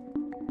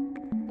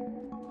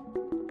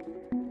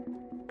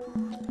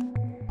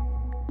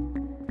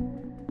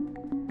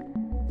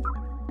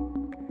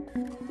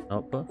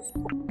 Notebook.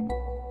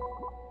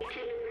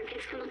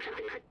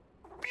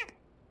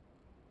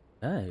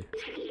 Hey.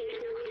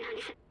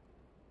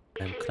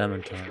 And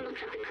Clementine.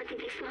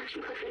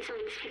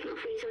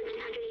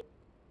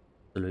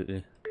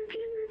 Absolutely.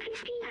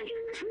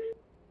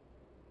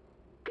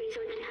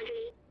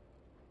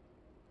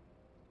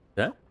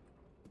 Yeah.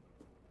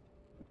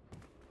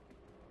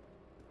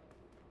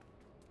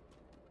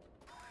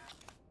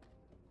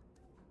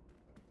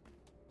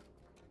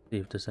 See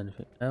if there's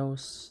anything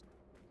else.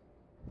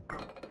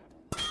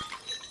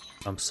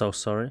 I'm so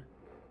sorry.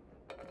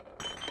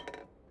 I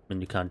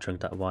mean, you can't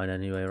drink that wine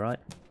anyway, right?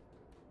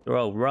 You're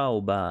all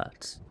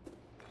robots.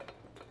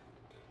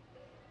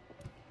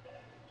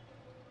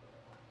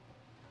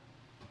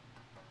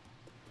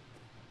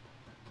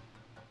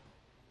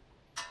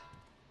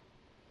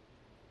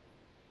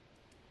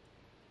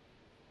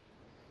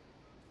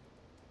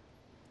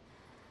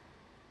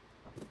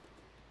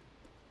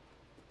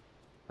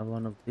 Have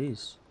one of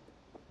these.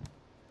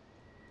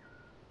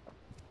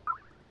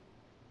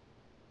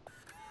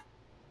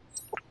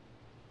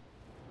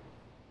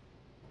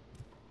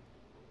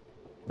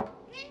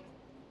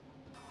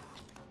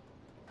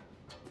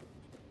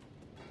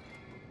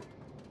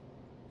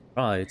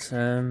 Right,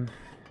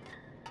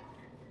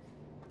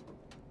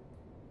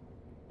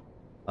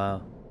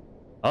 wow.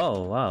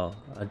 Oh, wow.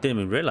 I didn't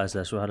even realize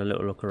that, so I had a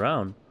little look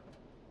around.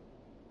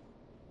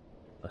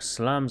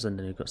 Slams, and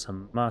then you've got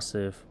some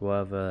massive,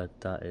 whatever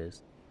that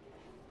is.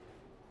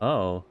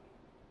 Oh.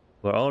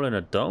 We're all in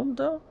a dome,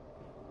 though?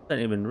 That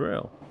ain't even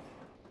real.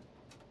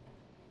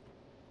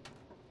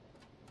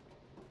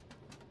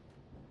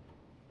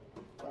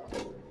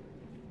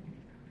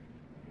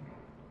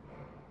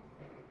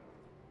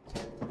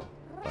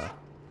 Wow.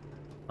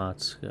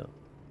 Let's go.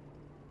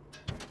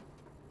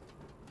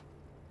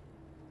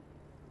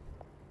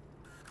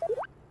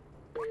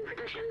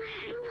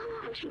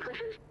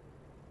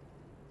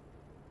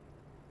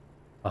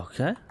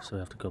 Okay, so we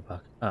have to go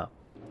back up.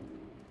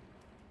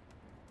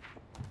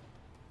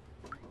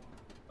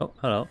 Oh,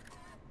 hello.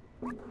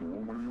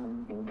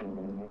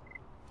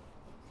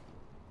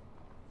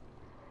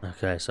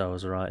 Okay, so I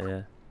was right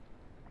here.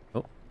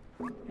 Oh.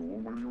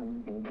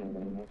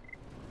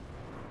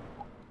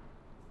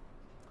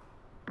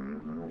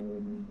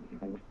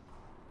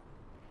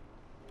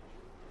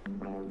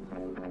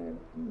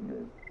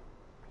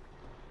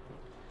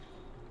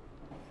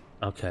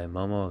 Okay,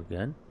 Momo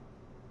again.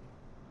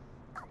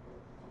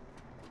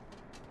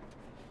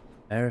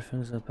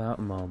 Everything's about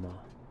Momo.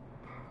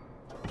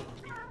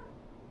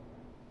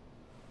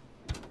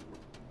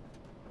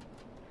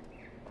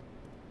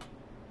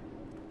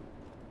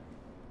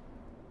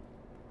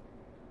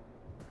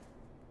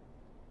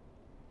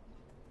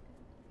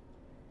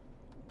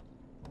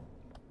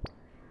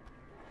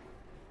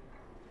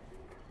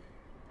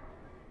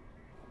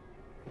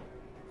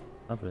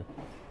 Lovely.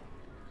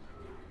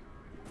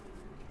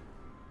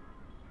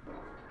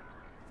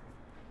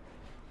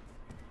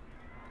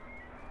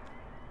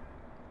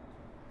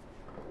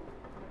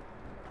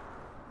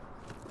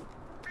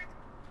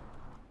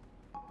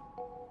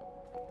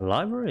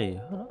 Library,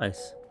 oh,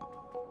 nice.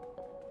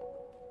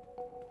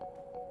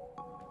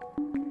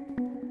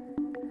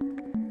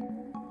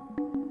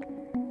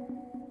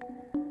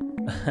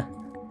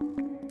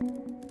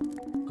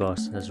 Of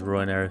course, let's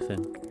ruin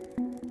everything.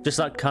 Just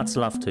like cats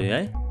love to,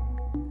 eh?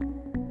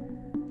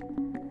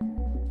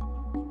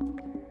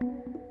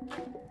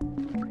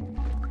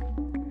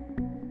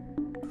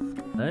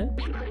 Eh?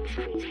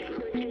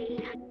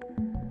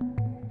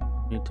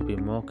 Need to be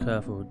more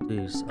careful with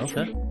these.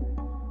 Okay.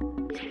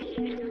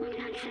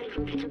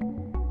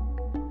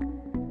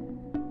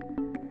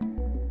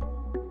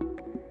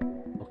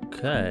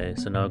 Okay,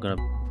 so now we're gonna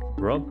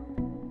rob.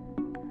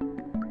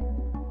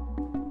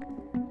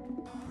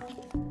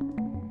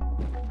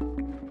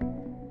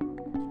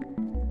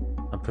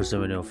 I'm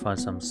presuming you'll find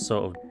some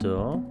sort of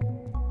door.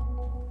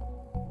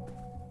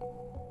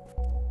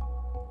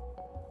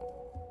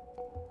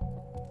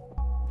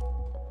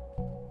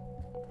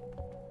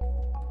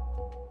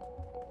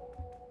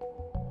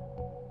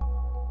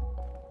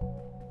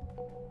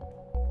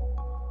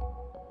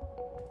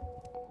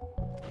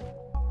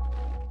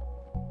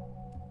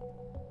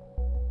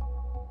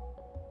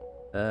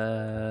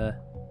 Uh...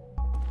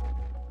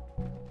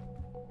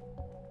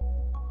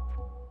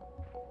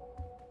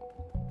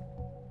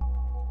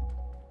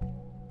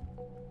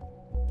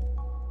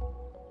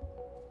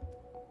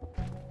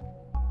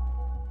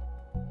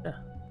 Yeah.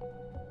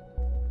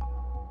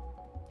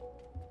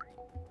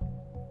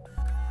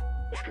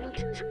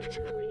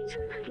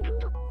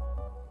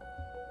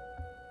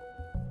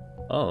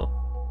 Oh.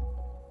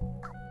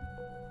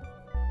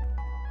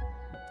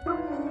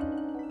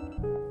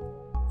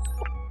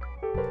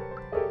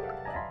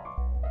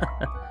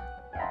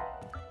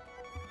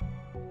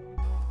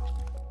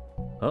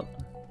 Oh.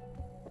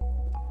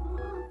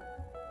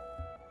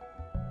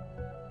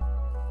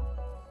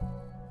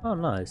 Oh,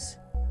 nice.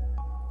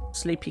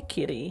 Sleepy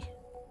kitty.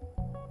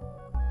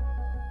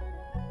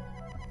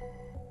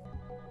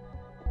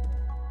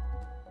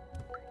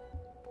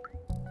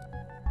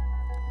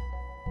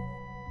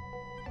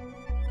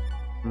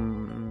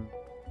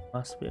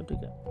 Must be able to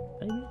get,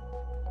 maybe?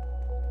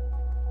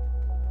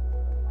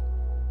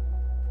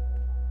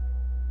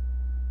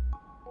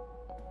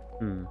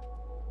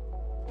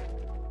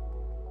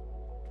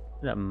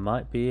 That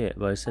might be it,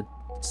 but I said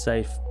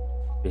safe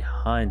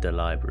behind the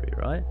library,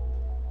 right?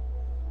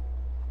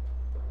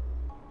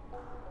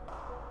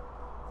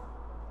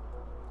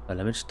 Oh,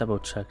 let me just double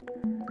check.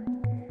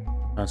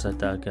 Translate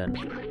that again.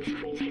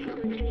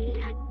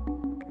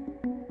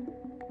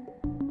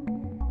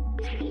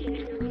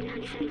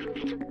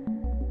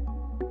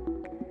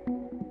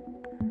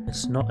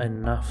 It's not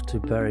enough to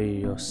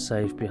bury your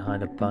safe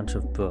behind a bunch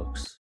of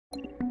books.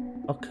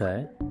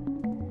 Okay.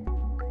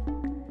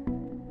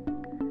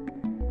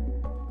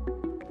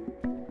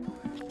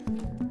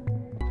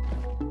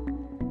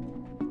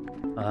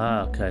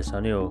 Ah, okay, so I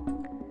need to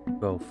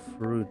go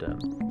through them.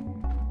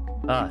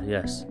 Ah,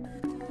 yes.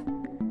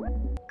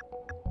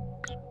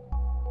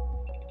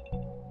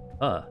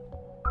 Ah.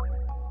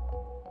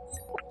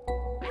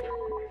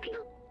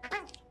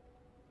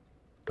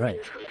 Right.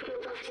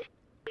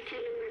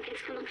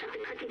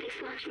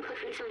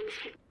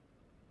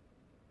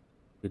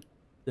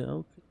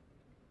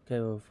 Okay,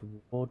 with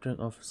ordering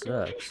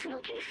officers.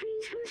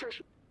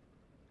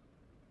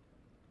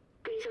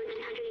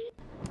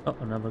 Oh,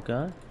 another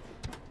guy.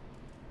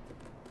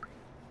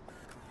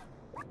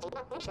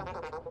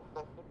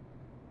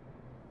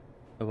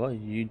 Oh, well,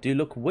 you do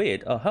look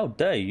weird. Oh, how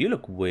dare you? You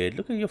look weird.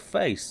 Look at your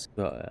face.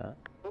 Got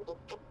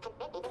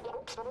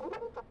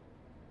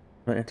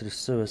went into the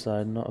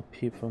suicide, not a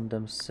peep from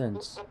them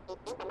since.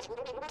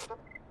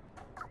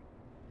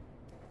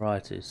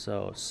 Righty,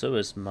 so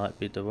sewers might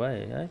be the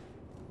way, eh?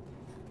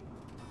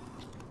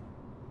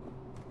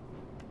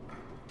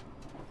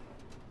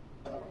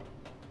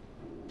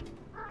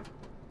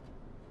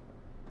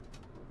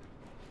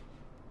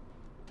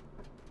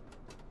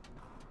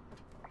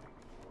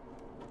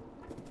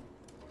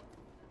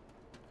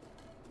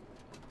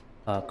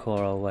 Parkour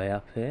our way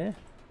up here.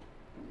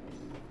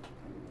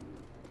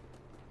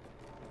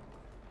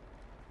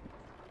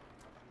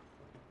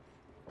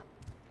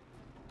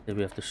 Did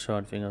we have to show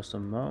anything else to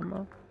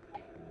Mama?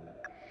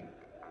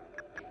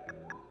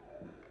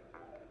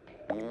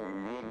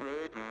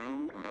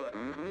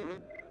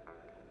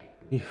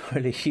 You're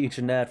really huge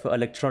nerd for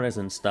electronics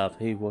and stuff.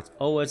 He was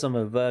always on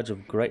the verge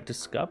of great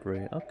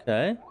discovery.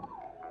 Okay.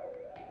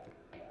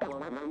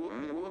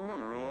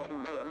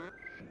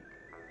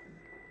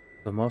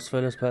 The most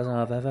fearless person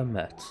I've ever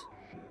met.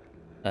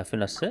 I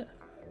think that's it.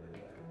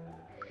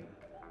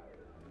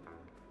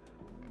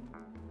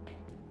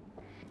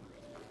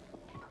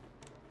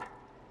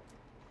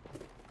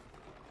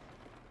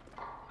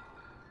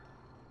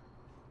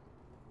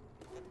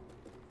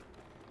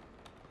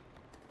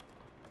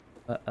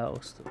 Where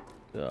else to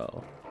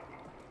go?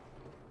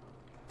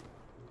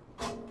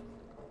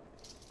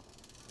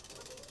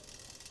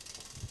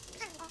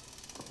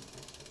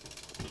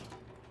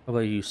 How about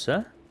you,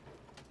 sir?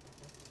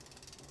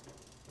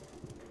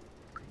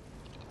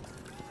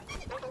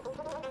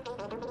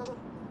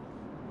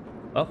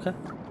 Okay,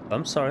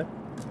 I'm sorry.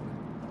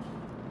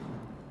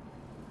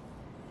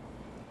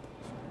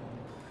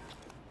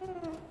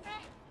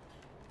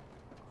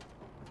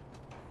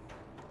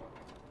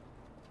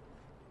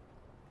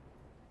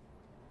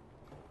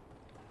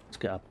 Let's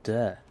get up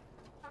there.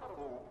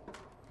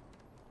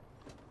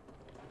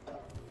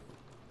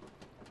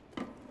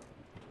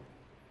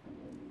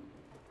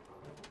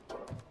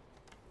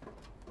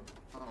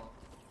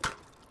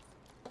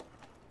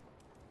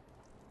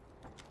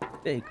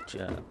 Big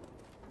jump.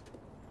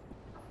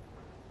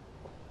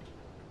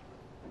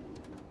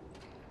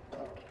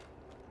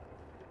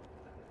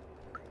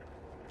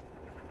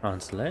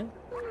 Translate.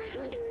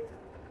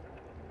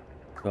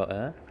 Got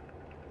it.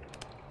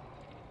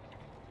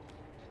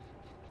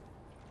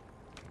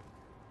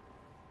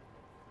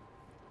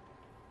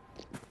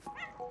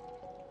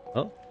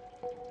 Oh.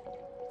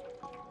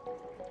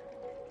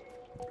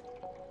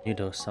 You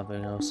do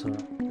something else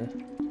around there.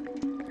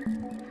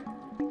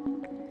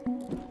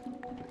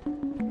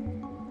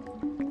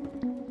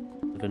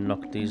 Even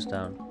knock these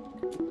down.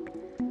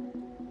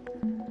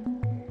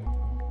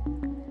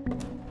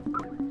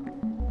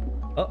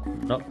 Oh,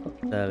 no.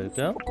 There we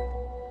go.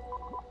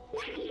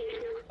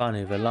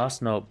 Funny, the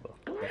last notebook.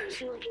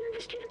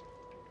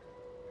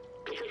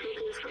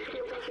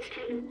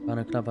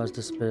 Final club has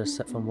disappeared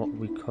except from what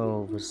we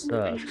call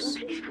reserves.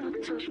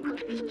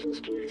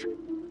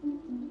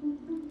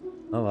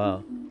 Oh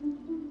wow.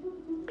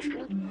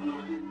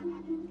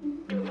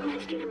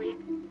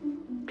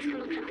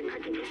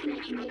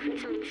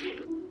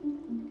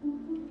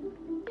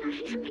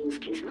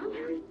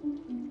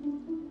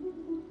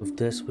 With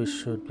this we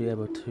should be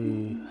able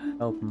to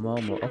help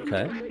Momo.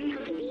 Okay.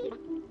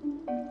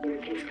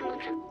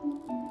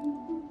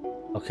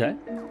 Okay.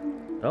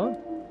 Oh.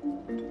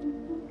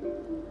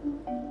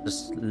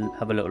 Just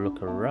have a little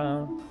look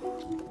around.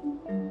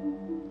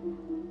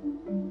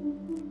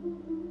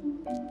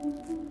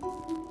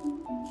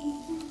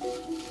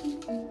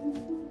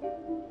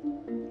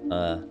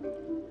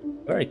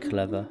 Very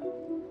clever.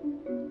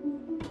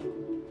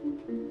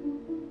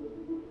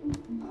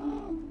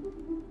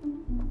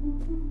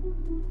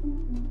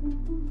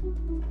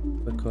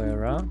 Quick way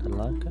around, I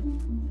like it.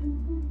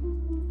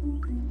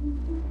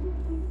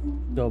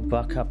 Go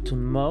back up to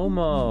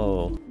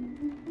Momo.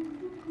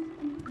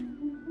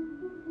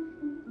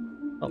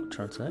 Oh,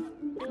 translate.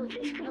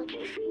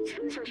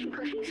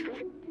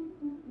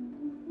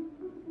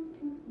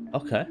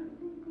 Okay.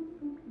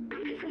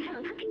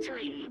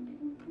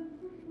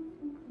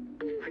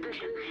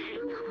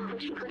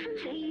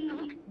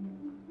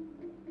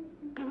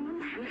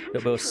 A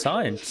bit of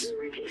science.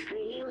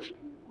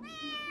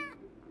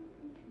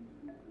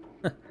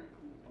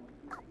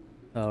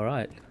 All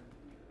right,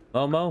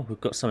 Momo,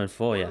 we've got something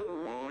for you.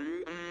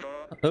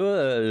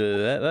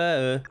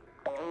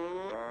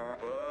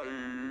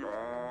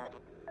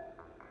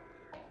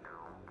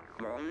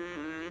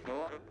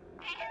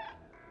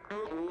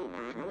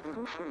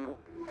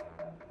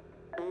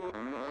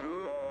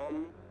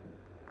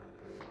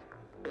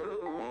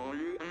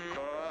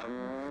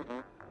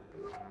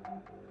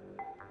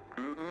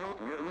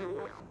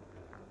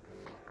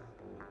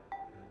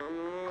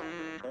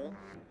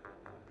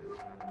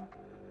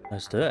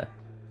 Let's do it.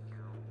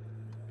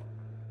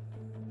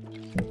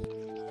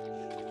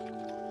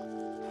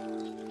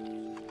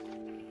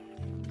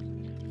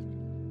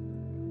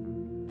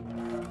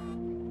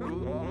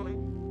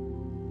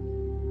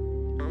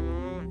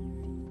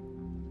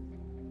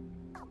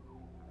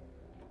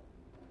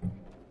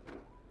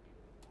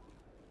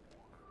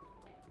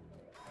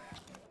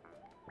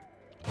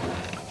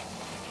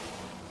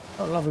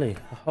 Oh, lovely.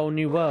 A whole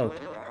new world.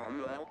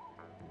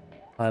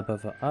 High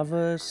above the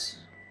others.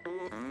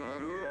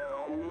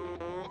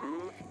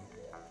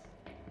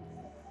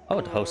 Oh,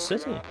 the whole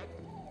city.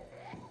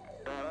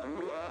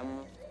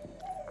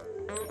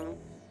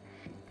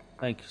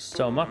 Thank you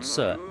so much,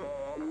 sir.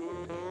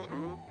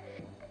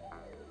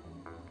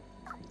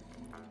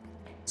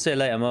 See you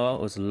later, Moa.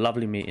 It was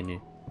lovely meeting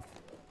you.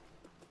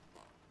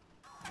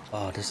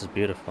 Oh, this is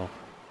beautiful.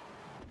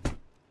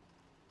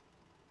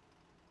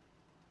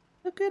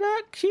 Look at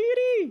that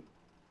cutie!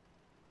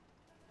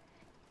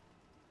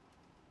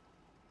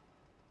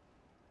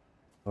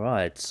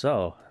 Alright,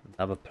 so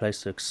another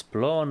place to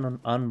explore and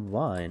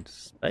unwind.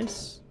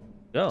 Space?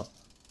 Go.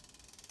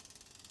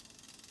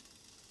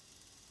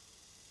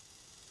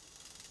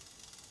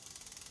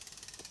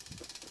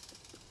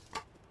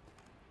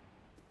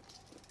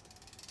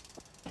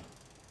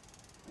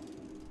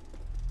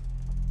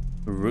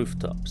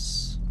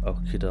 Rooftops.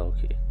 Okie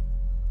dokie.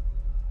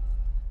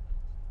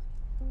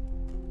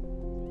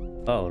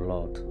 Oh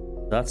lord.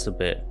 That's a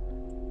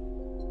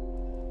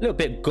little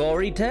bit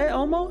gory there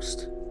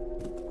almost.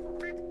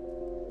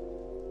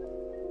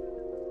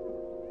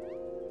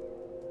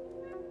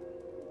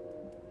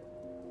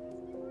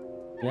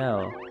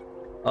 Yeah.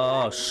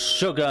 Oh,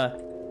 sugar.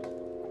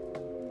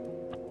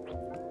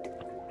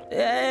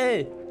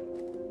 Hey.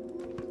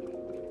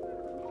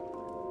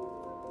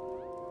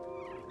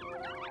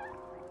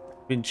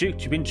 Been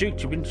juked, you've been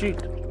juked, you've been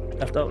juked.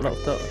 Left up,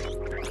 left up.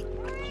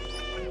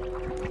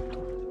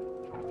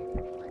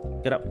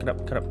 Get up, get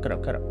up, get up, get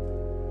up, get up.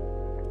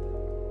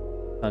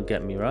 Can't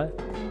get me, right?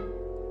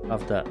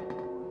 Have that.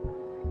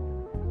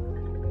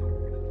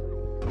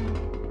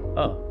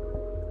 Oh.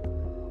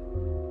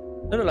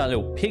 They look like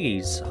little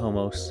piggies,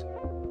 almost.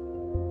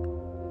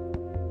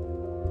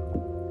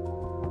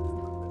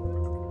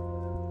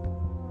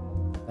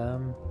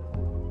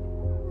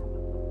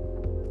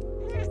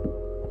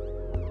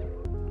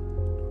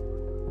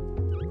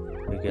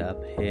 We get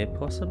up here,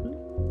 possibly?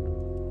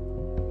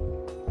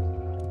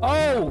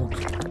 Oh!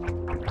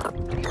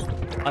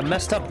 I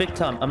messed up big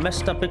time. I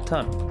messed up big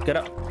time. Get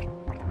up.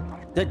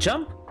 Did it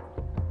jump?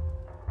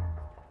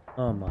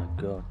 Oh my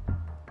god.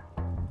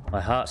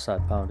 My heart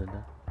started pounding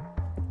there.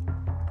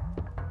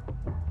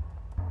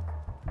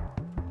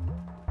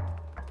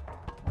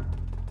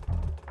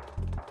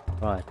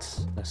 Right,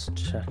 let's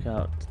check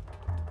out.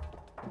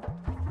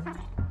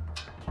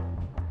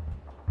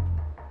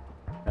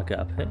 Can I get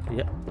up here?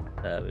 Yep,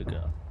 there we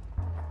go.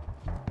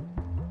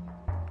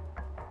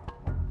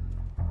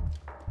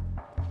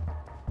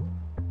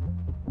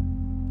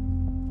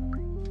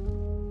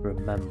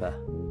 Remember.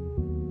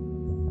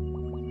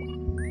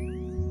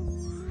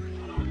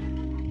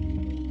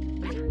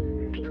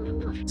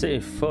 City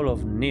full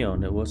of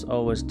neon, it was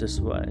always this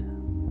way.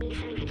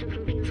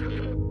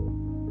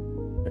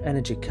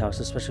 Energy cows,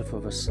 especially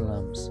for the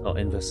slums, or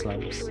in the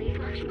slums.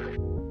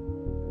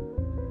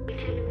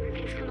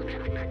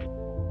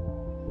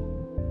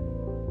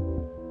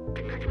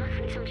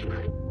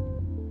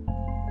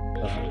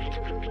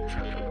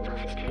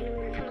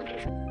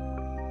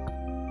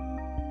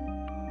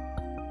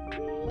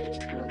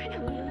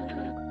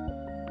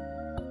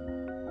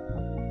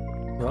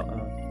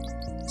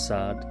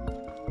 Sad.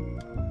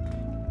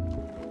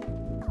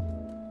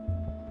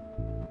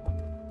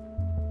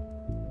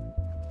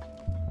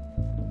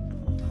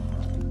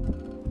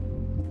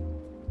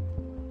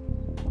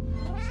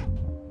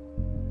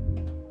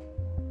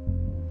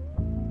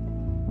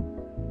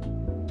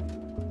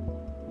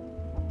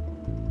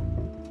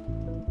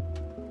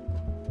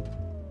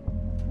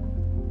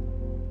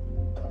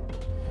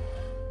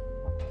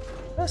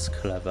 That's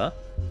clever.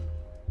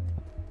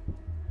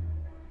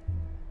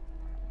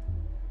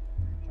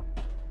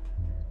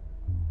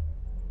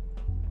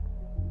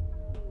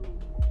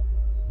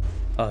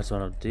 Oh, it's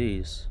one of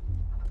these.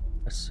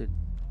 Let's see.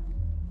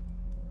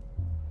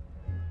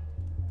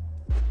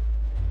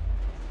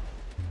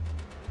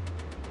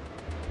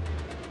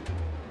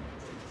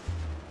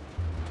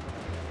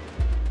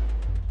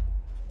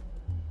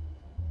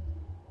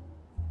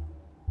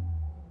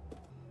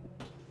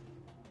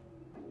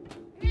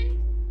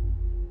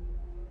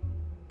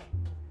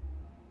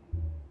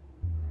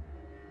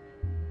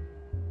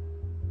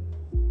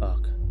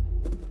 Okay.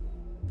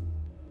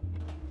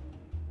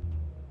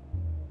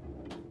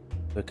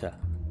 Okay.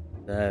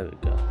 There we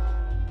go.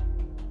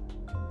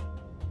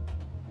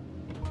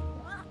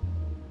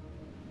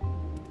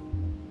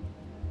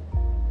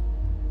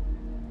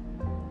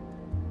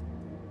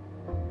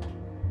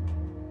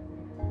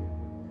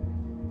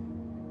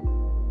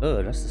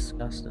 Oh, that's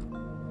disgusting.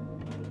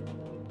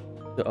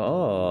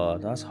 Oh,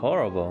 that's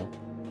horrible.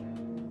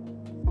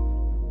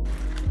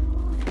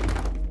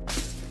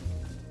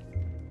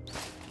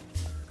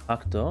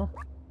 Back door.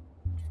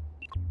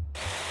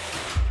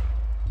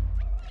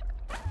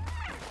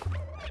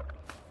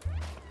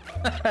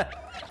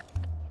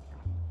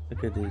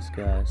 Look at these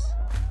guys.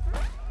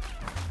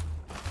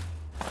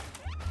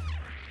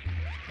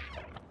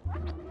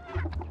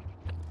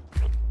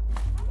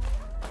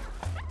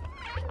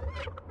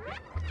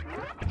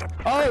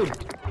 Oh!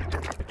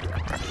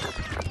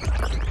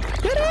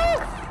 Get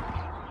off!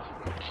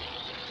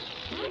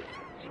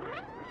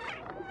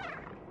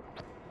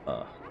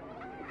 Oh.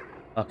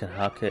 I can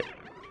hack it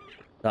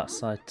that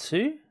side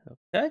too.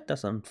 Okay,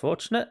 that's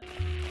unfortunate.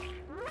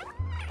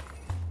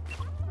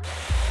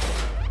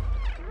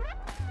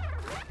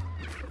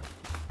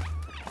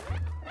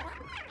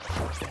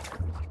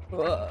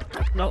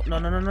 No, no,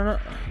 no, no, no, no.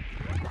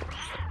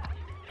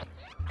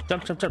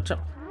 Jump, jump, jump,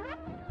 jump.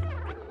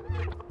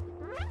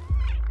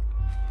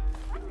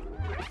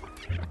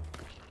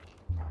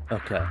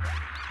 Okay.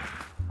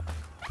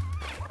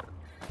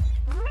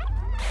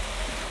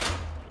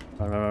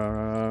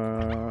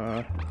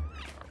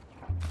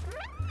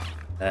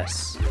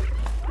 Yes.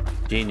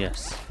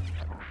 Genius.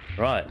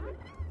 Right.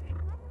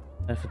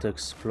 Anything to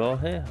explore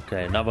here?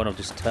 Okay, another one of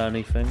these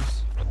turny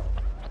things.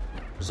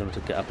 Presume to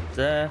get up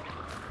there.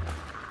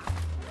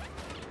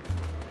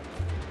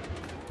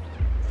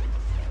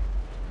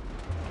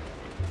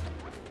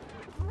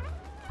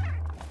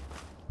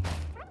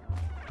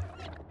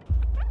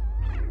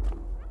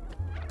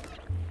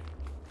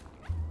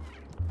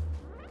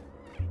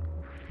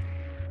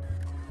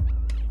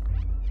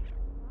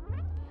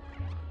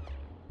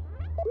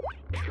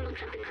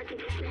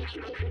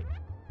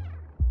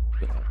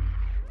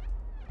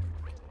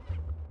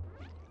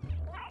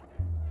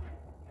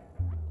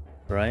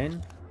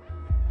 Brain.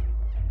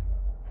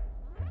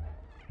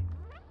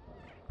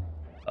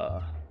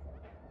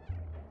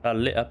 That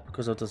lit up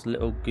because of those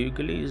little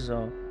googlies,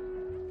 or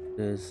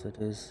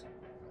it is.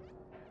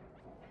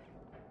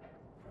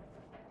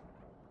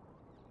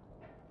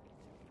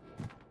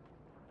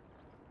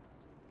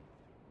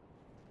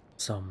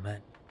 So many.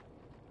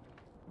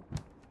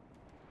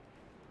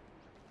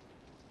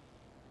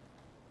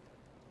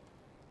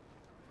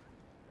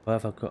 Where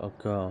have I got to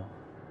go?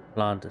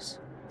 Flanders.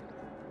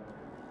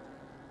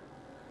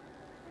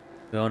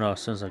 We all know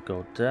as soon as I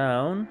go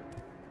down.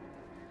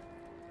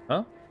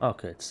 Oh,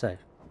 okay, it's safe.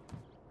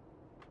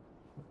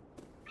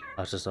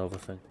 I just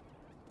overthink.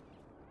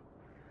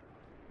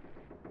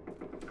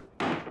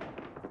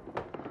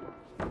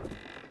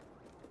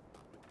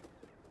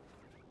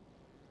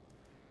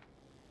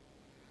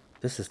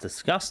 This is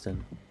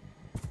disgusting.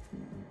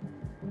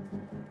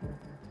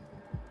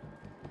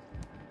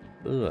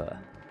 Ugh.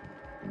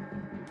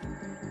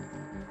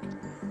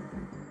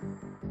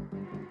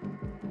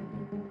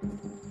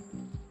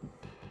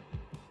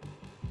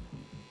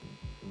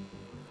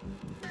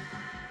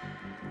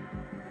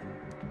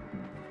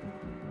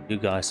 You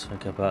guys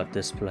think about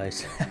this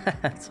place.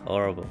 It's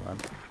horrible, man.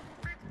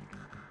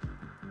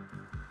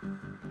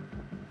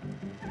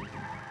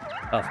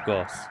 Of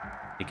course.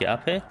 You get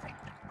up here?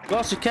 Of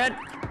course you can!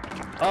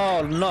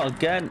 Oh, not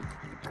again!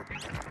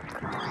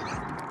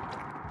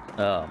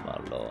 Oh my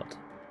lord.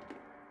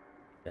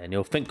 And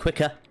you'll think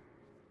quicker.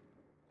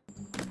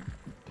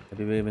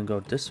 Maybe we even go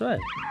this way.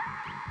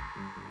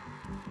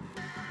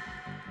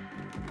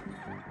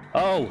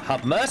 Oh,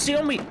 have mercy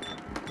on me!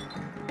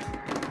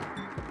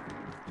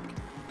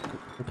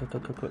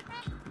 Quick.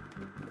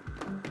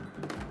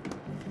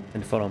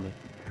 And follow me.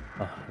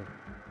 Oh.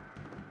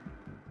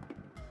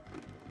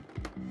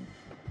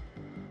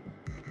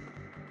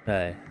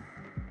 Okay.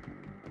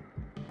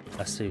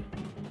 I see.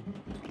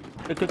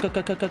 Quick.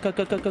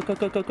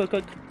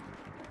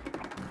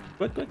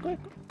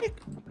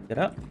 Get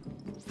up.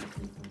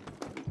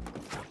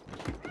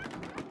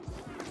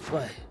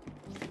 Why?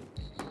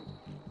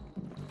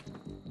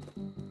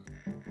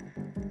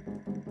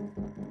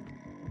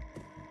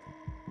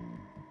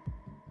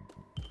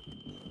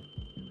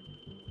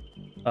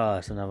 Ah,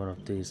 it's another one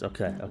of these.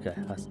 Okay.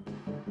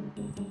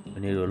 We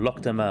need to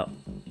lock them out.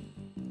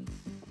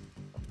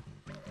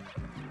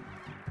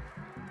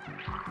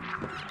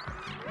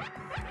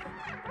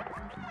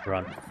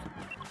 Run.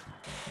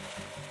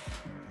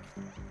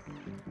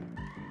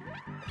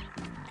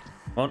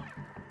 On.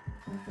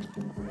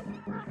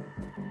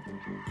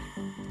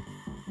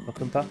 Lock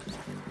them back.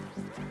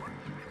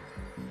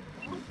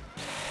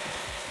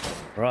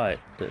 Right.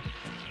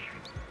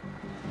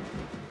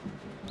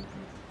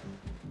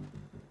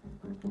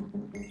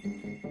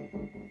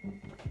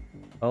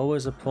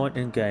 Always a point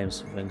in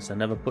games. Things are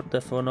never put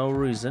there for no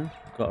reason.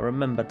 Gotta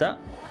remember that.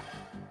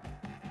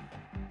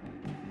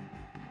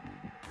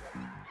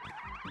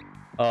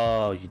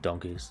 Oh, you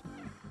donkeys.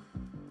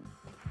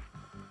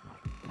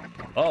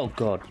 Oh,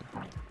 God.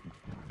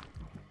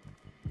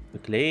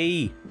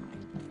 Quickly.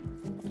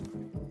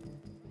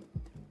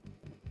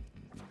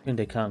 I think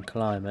they can't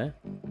climb, eh?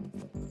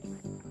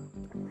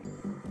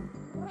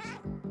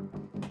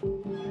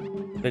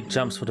 Big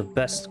jumps for the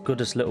best,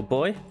 goodest little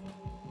boy.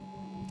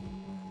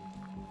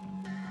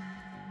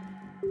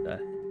 There.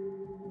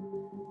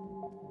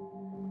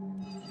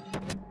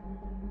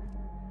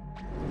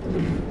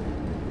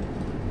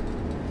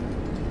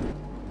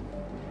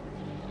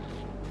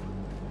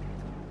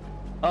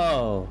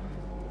 Oh.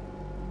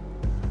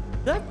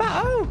 That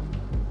battle!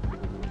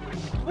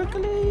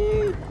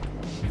 Quickly!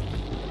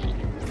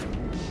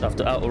 I have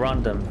to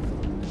outrun them.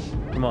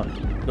 Come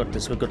on. We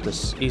got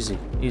this. Easy.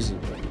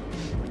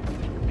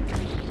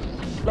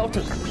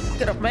 Lotus,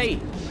 get off me!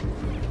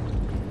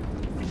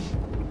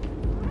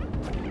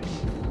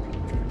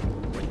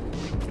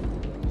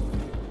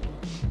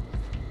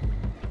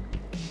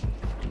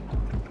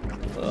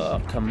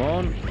 Oh, come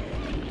on.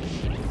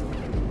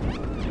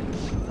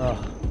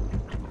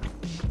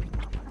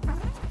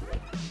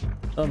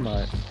 Oh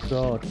my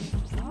god.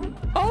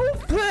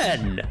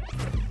 Open!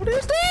 What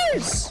is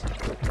this?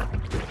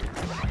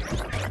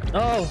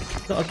 Oh,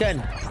 not again.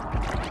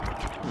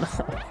 No.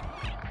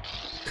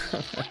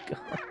 Oh my god.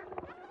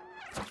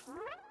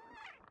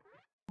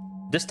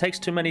 This takes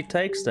too many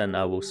takes, then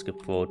I will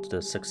skip forward to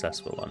the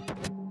successful one.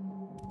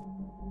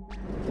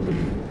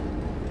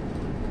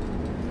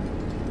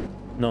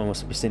 No one wants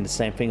to be seeing the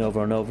same thing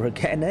over and over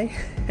again, eh?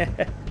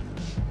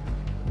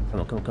 Come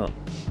on.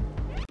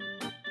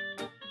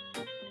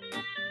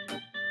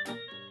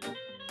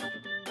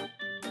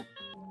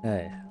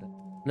 Hey,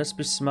 let's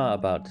be smart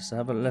about this.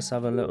 Let's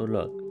have a little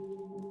look.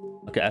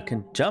 Okay, I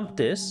can jump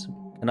this.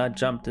 Can I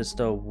jump this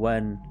though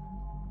when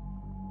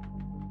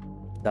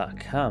that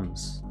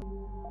comes?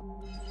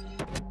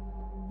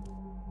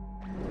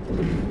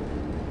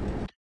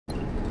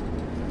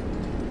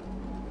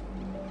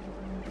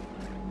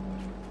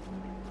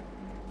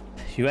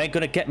 You ain't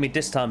gonna get me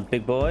this time,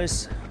 big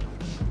boys.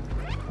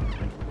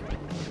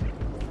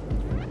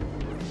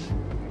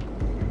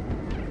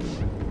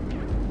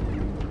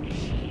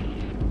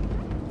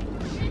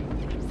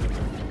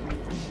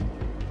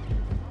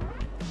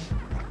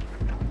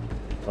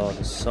 Oh,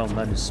 there's so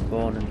many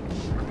spawning.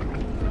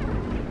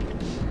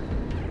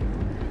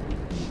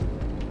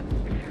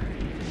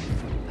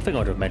 I think I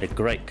would have made a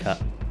great cat.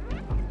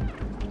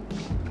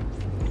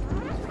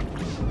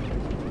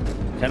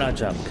 Can I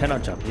jump?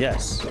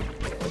 Yes.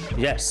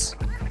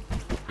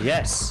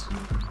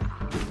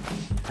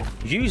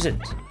 Use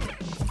it.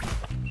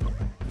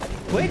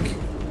 Quick.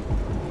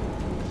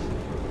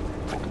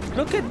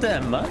 Look at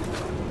them, man.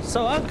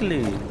 So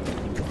ugly.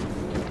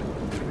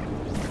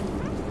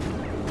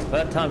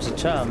 Third time's a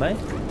charm, eh?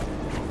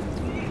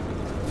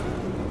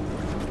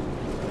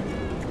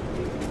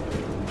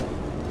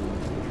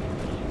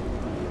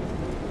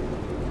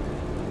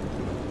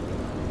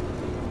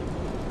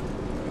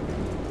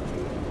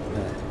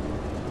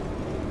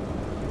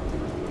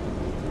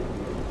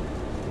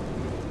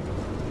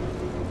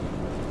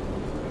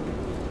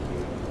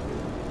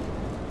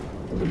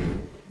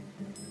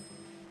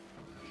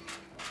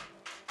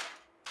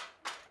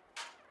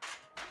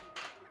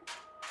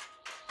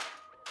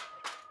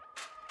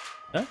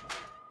 Huh?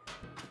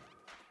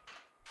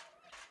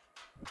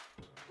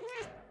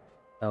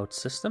 Out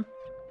system.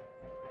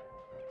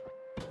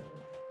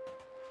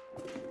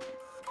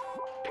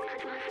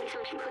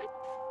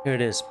 Here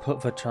it is.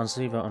 Put the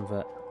transceiver on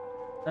the...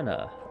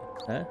 No.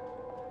 Okay.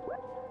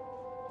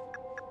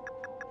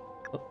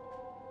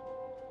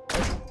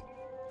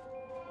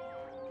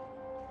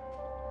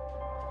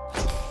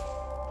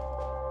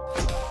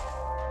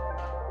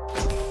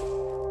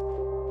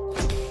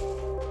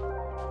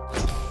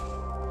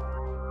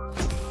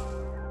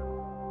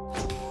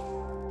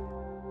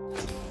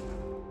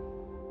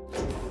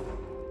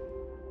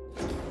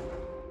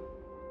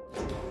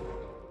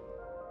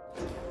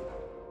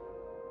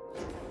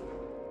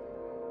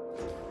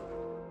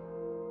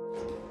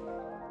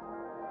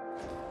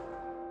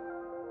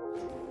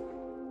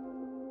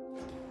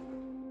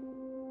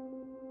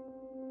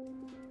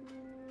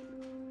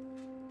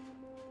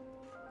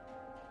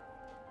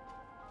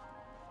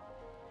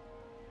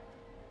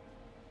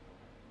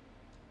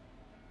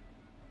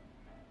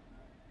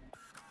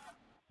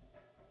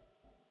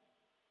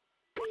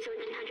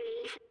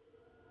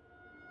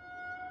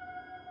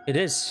 It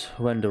is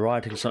when the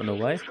writing's not in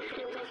the way.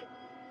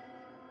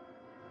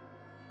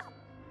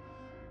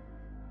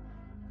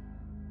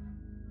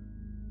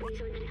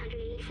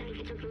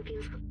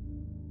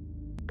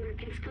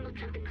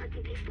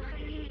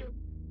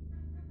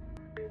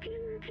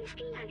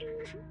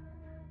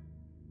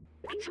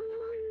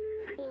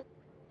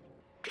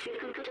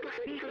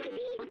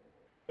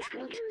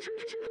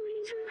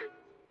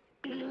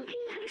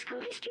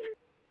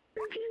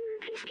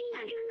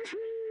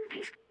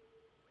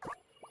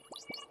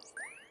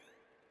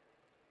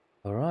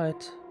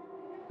 Alright,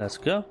 let's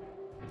go.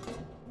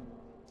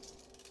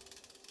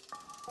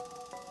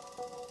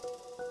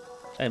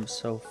 I'm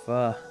so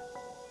far.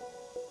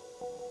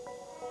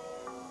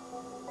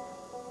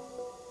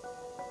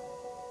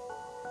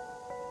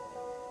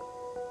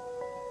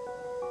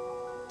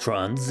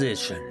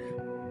 Transition.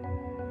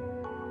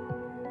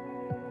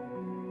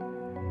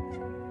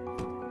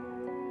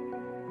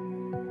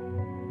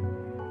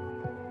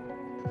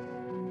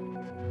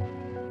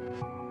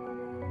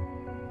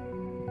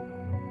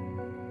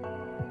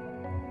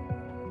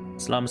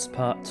 Slums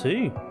Part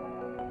 2.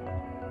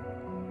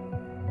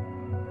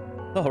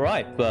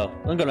 Alright, well,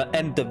 I'm gonna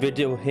end the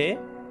video here.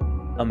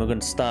 And we're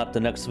gonna start the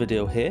next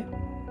video here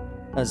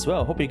as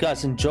well. Hope you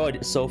guys enjoyed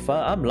it so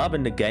far. I'm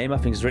loving the game. I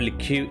think it's really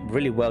cute,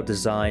 really well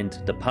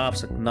designed. The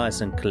paths are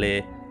nice and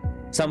clear.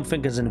 Some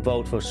thinkers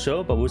involved for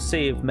sure, but we'll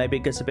see if maybe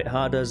it gets a bit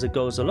harder as it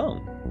goes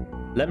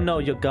along. Let me know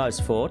your guys'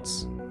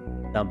 thoughts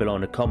down below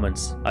in the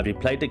comments. Have you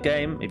played the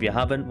game? If you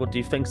haven't, what do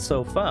you think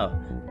so far?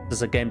 Is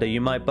this a game that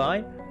you might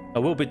buy? I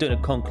will be doing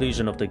a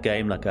conclusion of the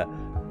game, like a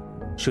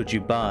should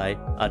you buy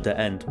at the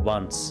end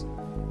once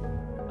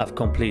I've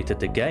completed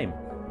the game.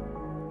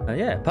 And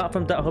yeah, apart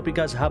from that, I hope you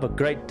guys have a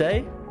great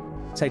day.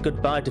 Say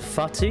goodbye to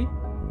Fatty.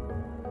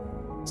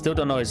 Still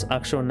don't know his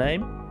actual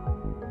name.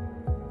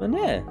 And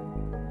yeah,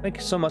 thank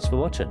you so much for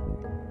watching.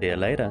 See you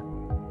later.